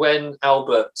 when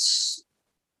Albert's,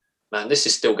 man, this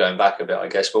is still going back a bit, I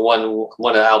guess, but one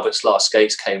of Albert's last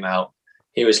skates came out,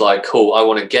 he was like, cool, I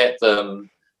want to get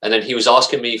them. And then he was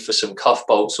asking me for some cuff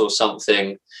bolts or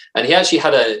something. And he actually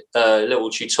had a little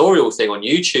tutorial thing on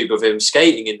YouTube of him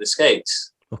skating in the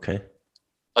skates. Okay.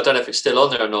 I don't know if it's still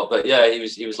on there or not, but yeah,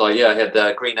 he was like, yeah, he had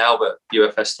the green Albert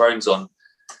UFS Thrones on.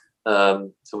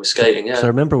 So we're skating, yeah. So I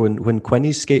remember when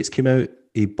Quinny's skates came out,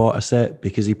 he bought a set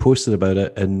because he posted about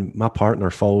it, and my partner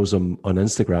follows him on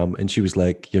Instagram, and she was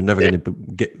like, "You're never going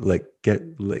to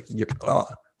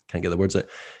can't get the words out.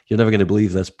 You're never going to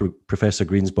believe this. Professor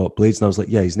Green's bought blades." And I was like,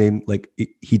 "Yeah, his name, like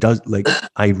he does, like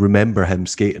I remember him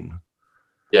skating."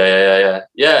 Yeah.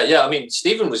 I mean,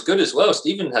 Stephen was good as well.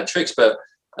 Stephen had tricks, but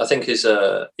I think his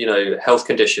health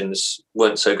conditions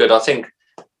weren't so good. I think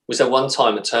was there one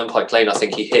time at Turnpike Lane, I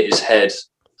think he hit his head,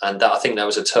 and I think that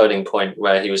was a turning point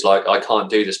where he was like, I can't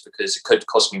do this because it could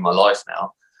cost me my life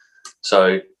now.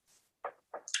 So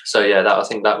yeah, I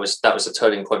think that was a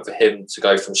turning point for him to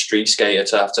go from street skater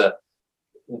to have to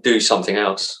do something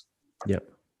else. Yeah.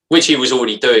 Which he was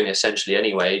already doing essentially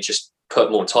anyway, he just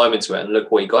put more time into it, and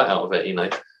look what he got out of it,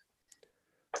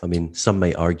 I mean, some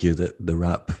might argue that the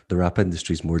rap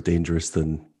industry is more dangerous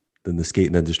than the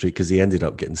skating industry, because he ended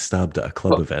up getting stabbed at a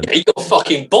club event. Yeah, he got a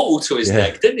fucking bottle to his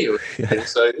neck, didn't he? Yeah.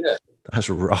 So yeah, that's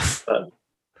rough.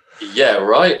 Yeah,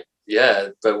 right. Yeah,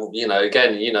 but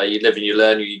again, you live and you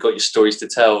learn. You got your stories to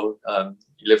tell.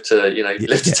 You live to,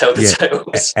 live to tell the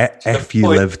tales. If you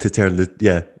live to tell the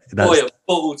that's a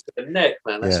bottle to the neck,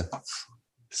 man. That's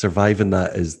surviving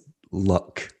that is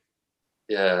luck.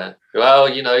 Yeah. Well,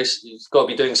 he's got to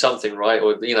be doing something, right?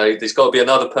 Or there's got to be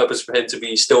another purpose for him to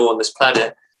be still on this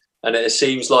planet. And it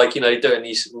seems like, doing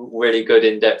these really good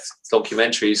in-depth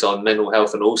documentaries on mental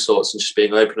health and all sorts, and just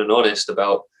being open and honest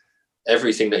about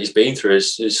everything that he's been through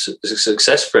is a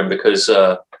success for him, because,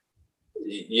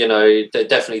 it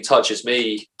definitely touches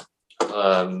me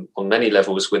on many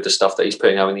levels with the stuff that he's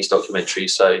putting out in these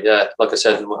documentaries. So, yeah, like I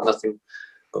said, nothing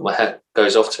but my hat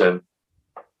goes off to him.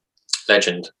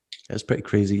 Legend. It's pretty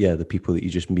crazy. Yeah, the people that you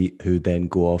just meet who then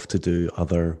go off to do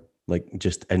other, like,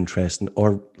 just interesting,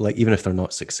 or like even if they're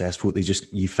not successful,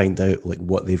 you find out like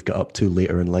what they've got up to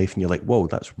later in life, and you're like, whoa,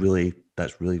 that's really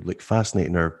like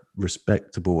fascinating or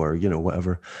respectable, or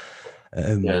whatever.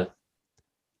 Yeah,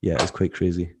 it's quite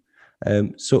crazy.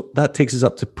 So that takes us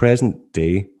up to present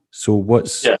day. So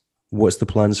what's the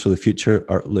plans for the future?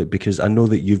 Or like, because I know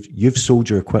that you've sold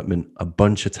your equipment a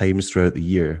bunch of times throughout the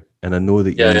year, and I know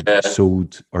that you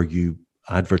sold or you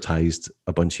advertised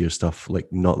a bunch of your stuff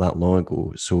like not that long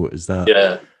ago. So is that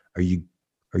are you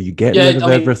getting rid of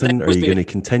everything? Are you going to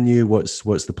continue? What's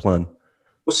the plan?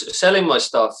 Well, selling my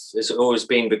stuff has always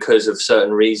been because of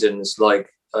certain reasons.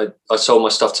 Like I sold my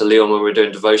stuff to Leon when we were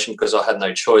doing Devotion because I had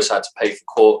no choice. I had to pay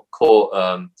for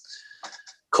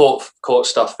court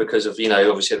stuff because of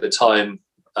obviously at the time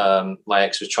my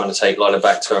ex was trying to take Lila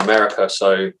back to America.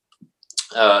 So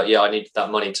I needed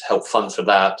that money to help fund for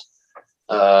that.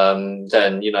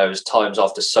 Then as times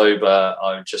after sober,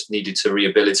 I just needed to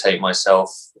rehabilitate myself.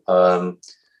 I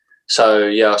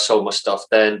sold my stuff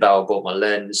then. Bauer bought my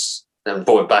lens and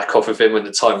bought it back off of him when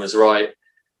the time was right.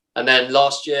 And then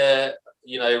last year,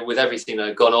 with everything that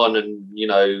had gone on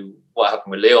and what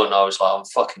happened with Leon, I was like, I'm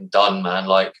fucking done, man.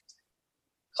 Like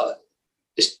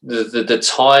it's the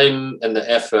time and the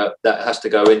effort that has to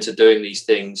go into doing these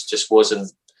things just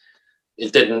wasn't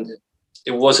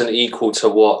equal to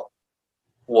what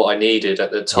I needed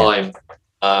at the time.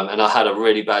 And I had a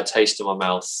really bad taste in my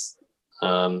mouth.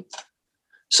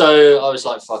 So I was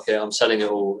like, fuck it, I'm selling it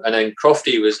all. And then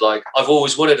Crofty was like, I've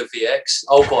always wanted a VX,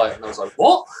 I'll buy it. And I was like,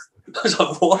 what? I was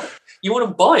like, what? You want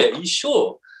to buy it? Are you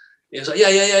sure? He was like,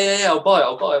 yeah, I'll buy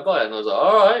it. And I was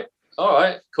like, all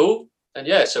right, cool. And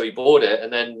so he bought it.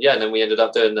 And then we ended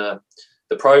up doing the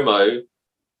promo.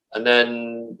 And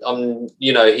then,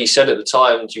 he said at the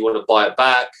time, do you want to buy it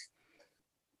back?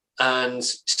 And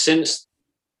since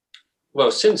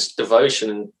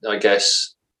Devotion, I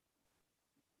guess,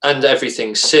 and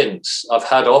everything since, I've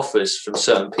had offers from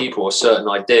certain people or certain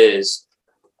ideas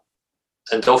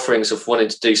and offerings of wanting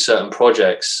to do certain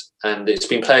projects. And it's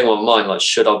been playing on my mind, like,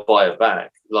 should I buy it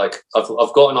back? Like,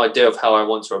 I've got an idea of how I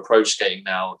want to approach skating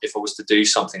now if I was to do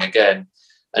something again.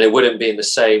 And it wouldn't be in the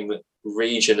same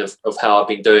region of how I've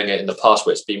been doing it in the past,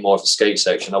 where it's been more of a skate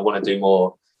section. I want to do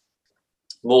more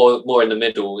in the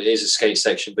middle. It is a skate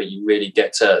section, but you really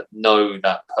get to know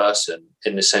that person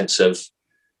in the sense of,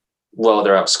 while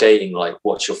they're out skating, like,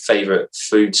 what's your favorite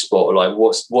food spot, or like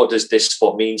what does this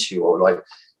spot mean to you, or like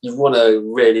you want to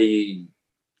really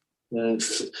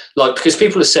like, because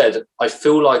people have said I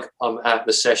feel like I'm at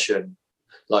the session,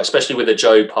 like especially with the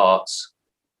Joe parts,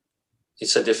 he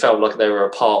said they felt like they were a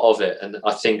part of it, and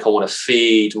I think I want to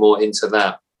feed more into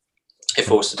that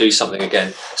if I was to do something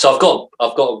again. So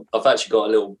I've actually got a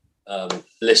little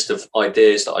list of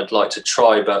ideas that I'd like to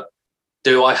try, but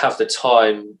do I have the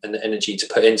time and the energy to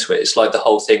put into it? It's like the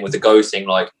whole thing with the Go thing.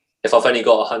 Like, if I've only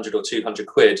got 100 or 200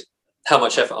 quid, how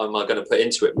much effort am I going to put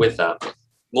into it with that?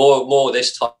 More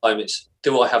this time, it's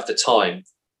do I have the time?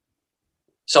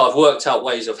 So I've worked out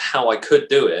ways of how I could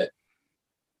do it,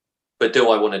 but do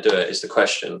I want to do it is the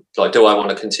question. Like, do I want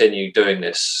to continue doing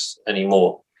this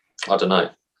anymore? I don't know.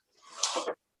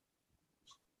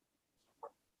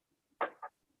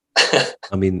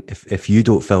 I mean, if you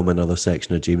don't film another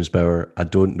section of James Bauer, I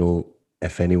don't know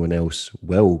if anyone else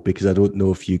will, because I don't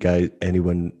know if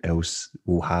anyone else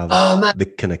will have the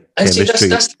kind of chemistry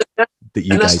that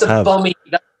you guys have.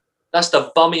 That's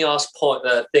the bummy ass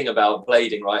thing about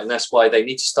blading, right? And that's why they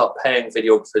need to start paying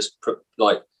videographers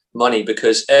like money,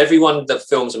 because everyone that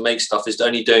films and makes stuff is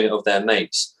only doing it of their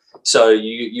mates. So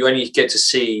you only get to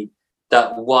see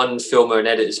that one filmer and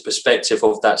editor's perspective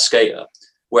of that skater,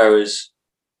 whereas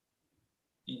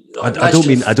I don't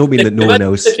mean that no one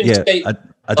else. Yeah,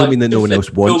 I don't mean that no one else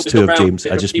wants to have James.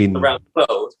 I just mean around the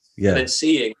world, and then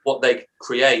seeing what they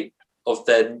create of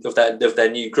their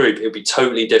new group, it would be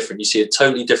totally different. You see a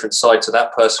totally different side to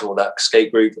that person or that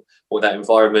skate group or that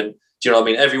environment. Do you know what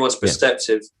I mean? Everyone's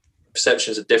perceptions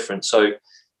are different. So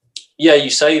yeah, you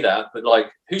say that, but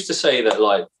like, who's to say that?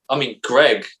 Like, I mean,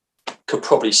 Greg could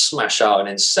probably smash out an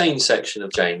insane section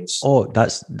of James. Oh,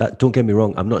 that. Don't get me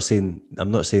wrong. I'm not saying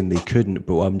they couldn't,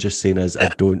 but what I'm just saying is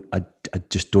I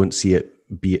just don't see it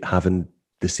having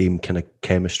the same kind of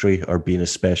chemistry or being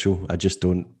as special. I just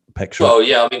don't picture. Well,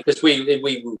 yeah, I mean, because we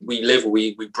live,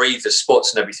 we breathe the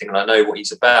spots and everything, and I know what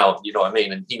he's about. You know what I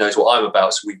mean? And he knows what I'm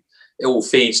about, so it all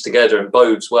feeds together and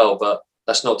bodes well. But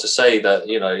that's not to say that,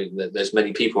 you know, that there's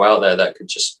many people out there that could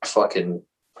just fucking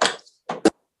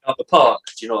up the park.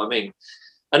 Do you know what I mean?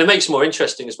 And it makes it more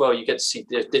interesting as well. You get to see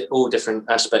all different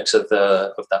aspects of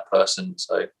that person.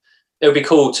 So it would be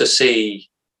cool to see.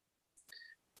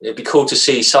 It'd be cool to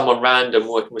see someone random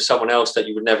working with someone else that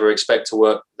you would never expect to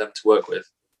work with.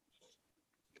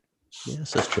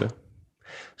 Yes, that's true.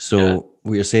 So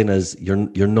what you're saying is you're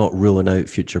not ruling out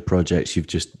future projects. You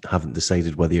just haven't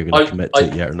decided whether you're going to commit to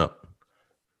it yet or not.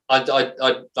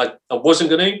 I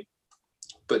wasn't going to,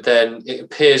 but then it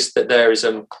appears that there is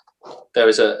a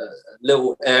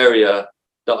little area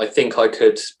that I think I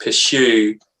could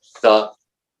pursue that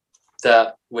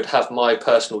would have my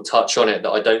personal touch on it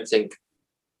that I don't think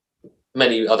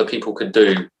many other people could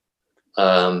do.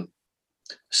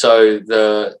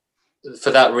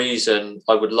 For that reason,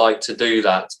 I would like to do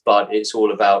that, but it's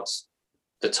all about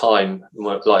the time.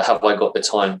 Like, have I got the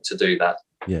time to do that?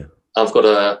 Yeah, I've got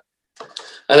to,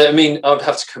 and I mean, I'd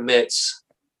have to commit,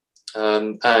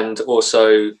 and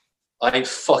also I ain't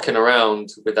fucking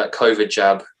around with that COVID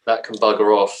jab. That can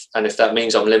bugger off, and if that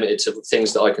means I'm limited to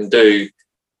things that I can do,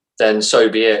 then so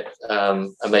be it.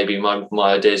 And maybe my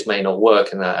ideas may not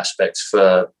work in that aspect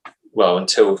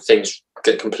until things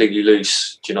get completely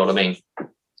loose. Do you know what I mean?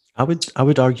 I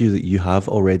would argue that you have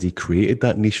already created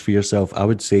that niche for yourself. I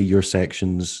would say your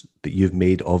sections that you've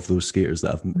made of those skaters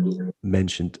that I've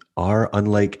mentioned are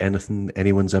unlike anything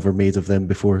anyone's ever made of them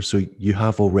before. So you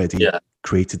have already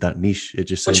created that niche. It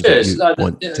just sounds like you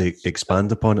want to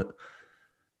expand upon it.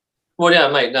 Well, yeah,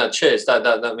 mate. No, cheers.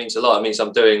 That means a lot. It means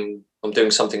I'm doing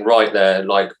something right there,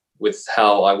 like with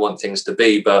how I want things to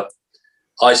be. But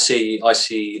I see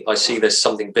there's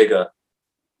something bigger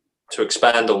to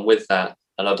expand on with that.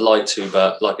 And I'd like to,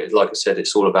 but like I said,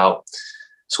 it's all about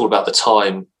the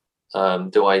time.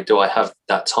 Do I have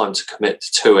that time to commit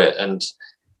to it? And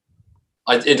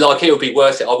it would be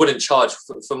worth it. I wouldn't charge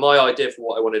for my idea for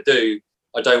what I want to do.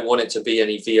 I don't want it to be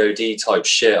any VOD type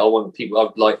shit.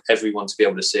 I'd like everyone to be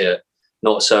able to see it,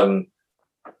 not some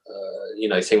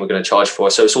thing we're going to charge for.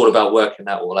 So it's all about working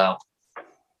that all out.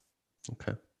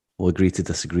 Okay, we'll agree to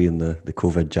disagree on the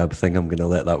COVID jab thing. I'm going to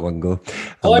let that one go.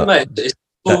 Mate.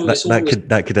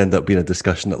 That could end up being a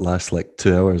discussion that lasts like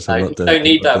 2 hours. No, we don't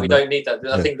need that. We don't need that.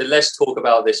 I think the less talk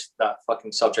about that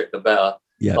fucking subject, the better.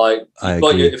 Yeah, I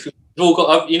agree. If we've all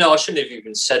got, I shouldn't have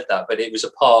even said that, but it was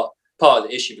a part of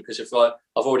the issue, because if I've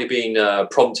already been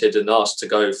prompted and asked to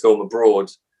go film abroad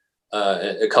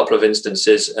a couple of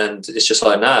instances, and it's just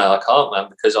like, nah, I can't, man,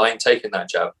 because I ain't taking that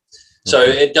jab. So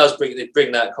it does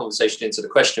bring that conversation into the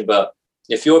question. But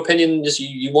if your opinion is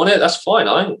you want it, that's fine.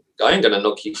 I ain't going to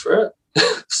knock you for it.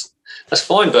 That's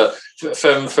fine, but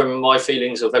from my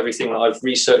feelings of everything that I've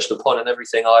researched upon and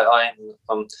everything,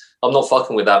 I'm not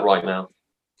fucking with that right now.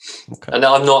 Okay. And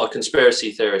I'm not a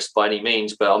conspiracy theorist by any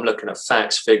means, but I'm looking at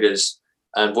facts, figures,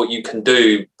 and what you can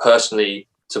do personally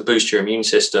to boost your immune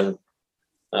system.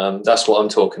 That's what I'm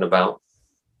talking about.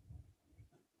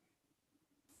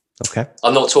 Okay.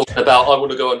 I'm not talking about I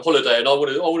want to go on holiday and I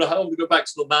want to go back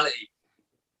to normality.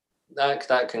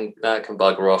 That can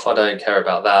bugger off. I don't care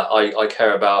about that. I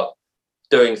care about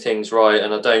doing things right,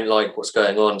 and I don't like what's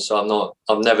going on. So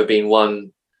I've never been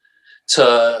one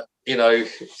to, you know,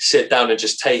 sit down and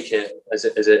just take it as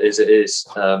it is.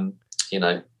 You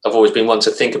know, I've always been one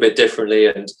to think a bit differently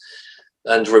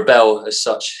and rebel as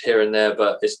such here and there,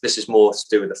 but this is more to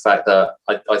do with the fact that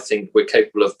I think we're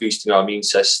capable of boosting our immune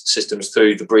systems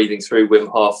through the breathing, through Wim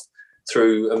Hof,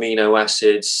 through amino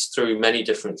acids, through many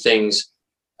different things.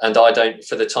 And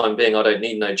for the time being, I don't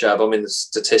need no jab. I'm in the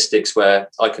statistics where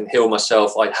I can heal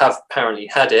myself. I have apparently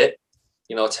had it.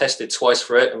 You know, I tested twice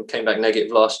for it and came back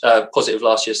positive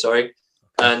last year, sorry.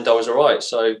 And I was all right.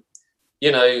 So,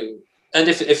 you know, and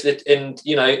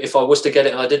if I was to get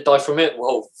it and I did die from it,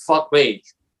 well, fuck me.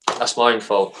 That's my own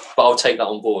fault. But I'll take that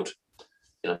on board.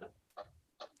 You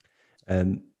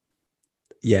know.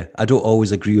 Yeah, I don't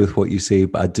always agree with what you say,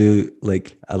 but I do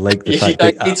I like the fact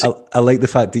that I like the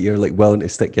fact that you're like willing to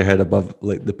stick your head above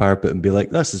like the parapet and be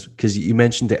like, this is because you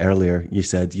mentioned it earlier. You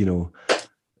said, you know,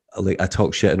 like I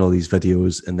talk shit in all these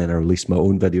videos and then I release my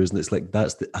own videos, and it's like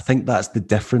I think that's the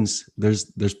difference.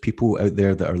 There's people out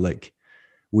there that are like,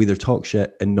 we either talk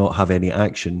shit and not have any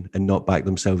action and not back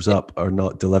themselves up or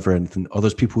not deliver anything. Or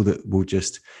there's people that will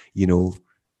just, you know,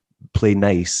 play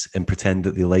nice and pretend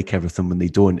that they like everything when they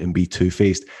don't and be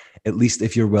two-faced. At least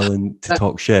if you're willing to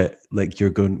talk shit, like you're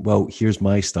going, well, here's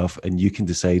my stuff and you can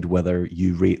decide whether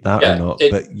you rate that or not,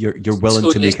 but you're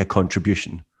willing to make a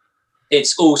contribution.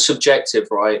 It's all subjective,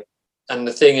 right? And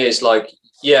the thing is, like,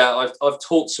 yeah, I've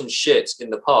talked some shit in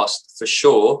the past for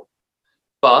sure,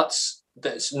 but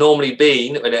that's normally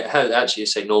been, and it has actually,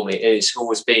 say normally, it's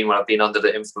always been when I've been under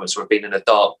the influence or I've been in a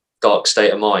dark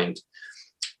state of mind.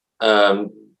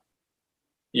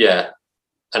 Yeah,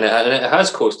 and it has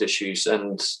caused issues,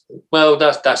 and well,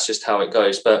 that's just how it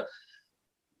goes. But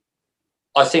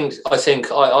I think I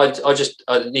just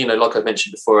you know, like I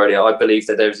mentioned before earlier, I believe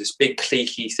that there's this big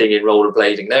cliquey thing in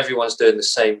rollerblading, and everyone's doing the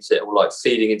same thing, or like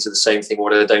feeding into the same thing,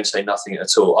 or they don't say nothing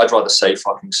at all. I'd rather say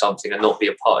fucking something and not be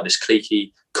a part of this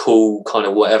cliquey, cool kind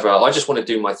of whatever. I just want to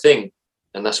do my thing,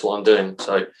 and that's what I'm doing.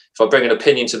 So if I bring an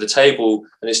opinion to the table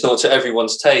and it's not to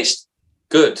everyone's taste,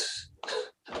 good.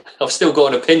 I've still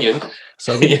got an opinion.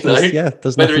 So you know?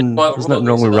 There's nothing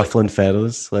wrong with ruffling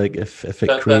feathers. Like if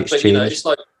it creates change. You know,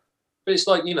 it's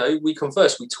like, you know, we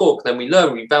converse, we talk, then we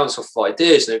learn, we bounce off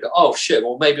ideas, and they go, oh shit,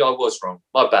 well maybe I was wrong,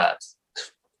 my bad.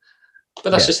 But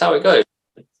that's just how it goes.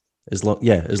 As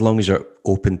long as you're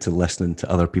open to listening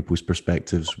to other people's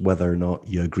perspectives, whether or not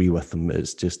you agree with them,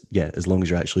 it's just as long as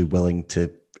you're actually willing to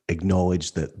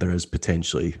acknowledge that there is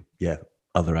potentially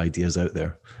other ideas out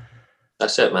there.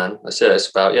 That's it, man. That's it.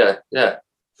 It's about,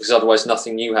 because otherwise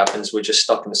nothing new happens. We're just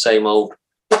stuck in the same old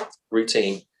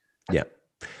routine. Yeah.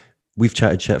 We've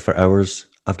chatted shit for hours.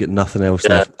 I've got nothing else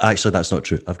left. Actually, that's not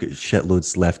true. I've got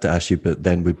shitloads left to ask you, but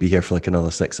then we'd be here for like another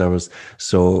 6 hours.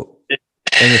 So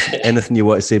anything you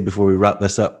want to say before we wrap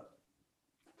this up?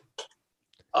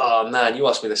 Oh, man, you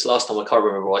asked me this last time. I can't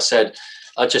remember what I said.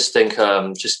 I just think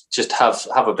just have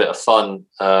a bit of fun.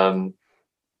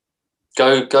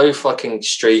 Go fucking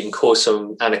street and cause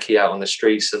some anarchy out on the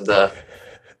streets, and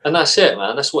that's it,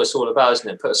 man. That's what it's all about, isn't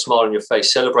it? Put a smile on your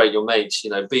face, celebrate your mates, you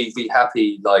know, be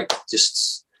happy. Like,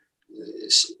 just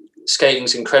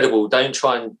skating's incredible. Don't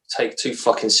try and take too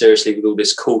fucking seriously with all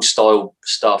this cool style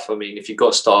stuff. I mean, if you've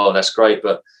got style, that's great,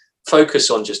 but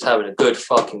focus on just having a good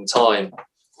fucking time,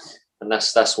 and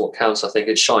that's what counts. I think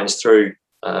it shines through.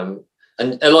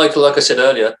 And like I said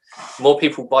earlier, more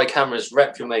people buy cameras,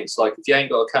 rep your mates. Like, if you ain't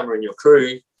got a camera in your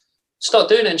crew, start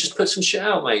doing it and just put some shit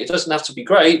out, mate. It doesn't have to be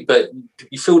great, but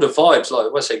you feel the vibes.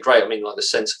 Like, when I say great, I mean like the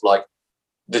sense of like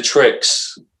the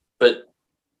tricks, but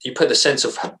you put the sense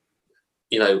of,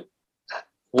 you know,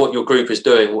 what your group is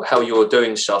doing, how you're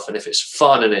doing stuff. And if it's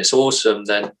fun and it's awesome,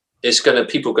 then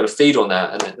people are going to feed on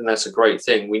that. And that's a great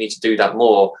thing. We need to do that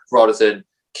more rather than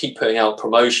keep putting out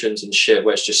promotions and shit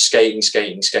where it's just skating.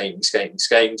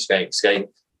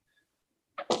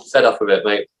 Fed up of it,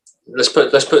 mate. Let's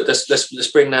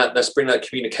bring that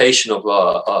communication of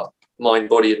our mind,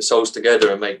 body, and souls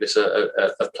together and make this a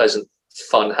pleasant,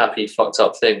 fun, happy, fucked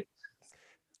up thing.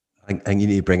 I think you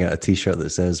need to bring out a T-shirt that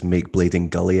says "Make blading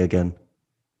gully again."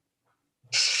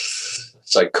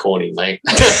 So corny, mate.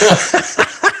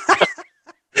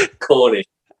 Corny.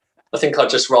 I think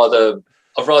I'd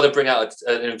rather bring out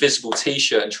an invisible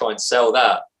T-shirt and try and sell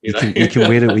that. You can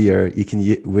wear it with your. You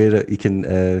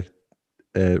can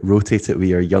rotate it with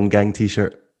your Young Gang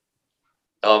T-shirt.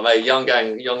 Oh mate, Young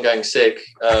Gang, sick.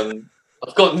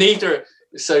 I've got neither.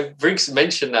 So Briggs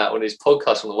mentioned that on his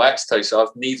podcast on the Wax Toe. So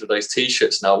I've neither of those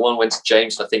T-shirts now. One went to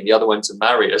James, and I think the other went to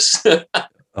Marius.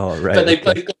 Oh right. But they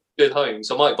both got good homes.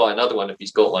 I might buy another one if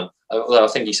he's got one. Although I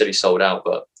think he said he sold out.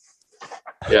 But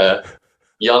yeah,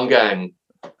 Young Gang.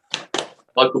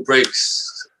 Michael Briggs.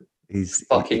 He's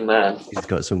fucking man. He's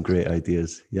got some great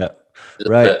ideas. Yeah.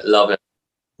 Right. Love it.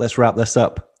 Let's wrap this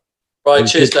up. Right.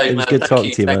 Cheers, Dave. It was good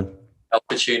talking to you, man.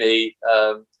 Opportunity.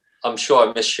 I'm sure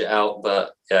I missed shit out,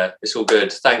 but yeah, it's all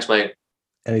good. Thanks, mate.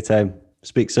 Anytime.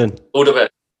 Speak soon. All the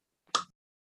best.